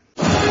Radio.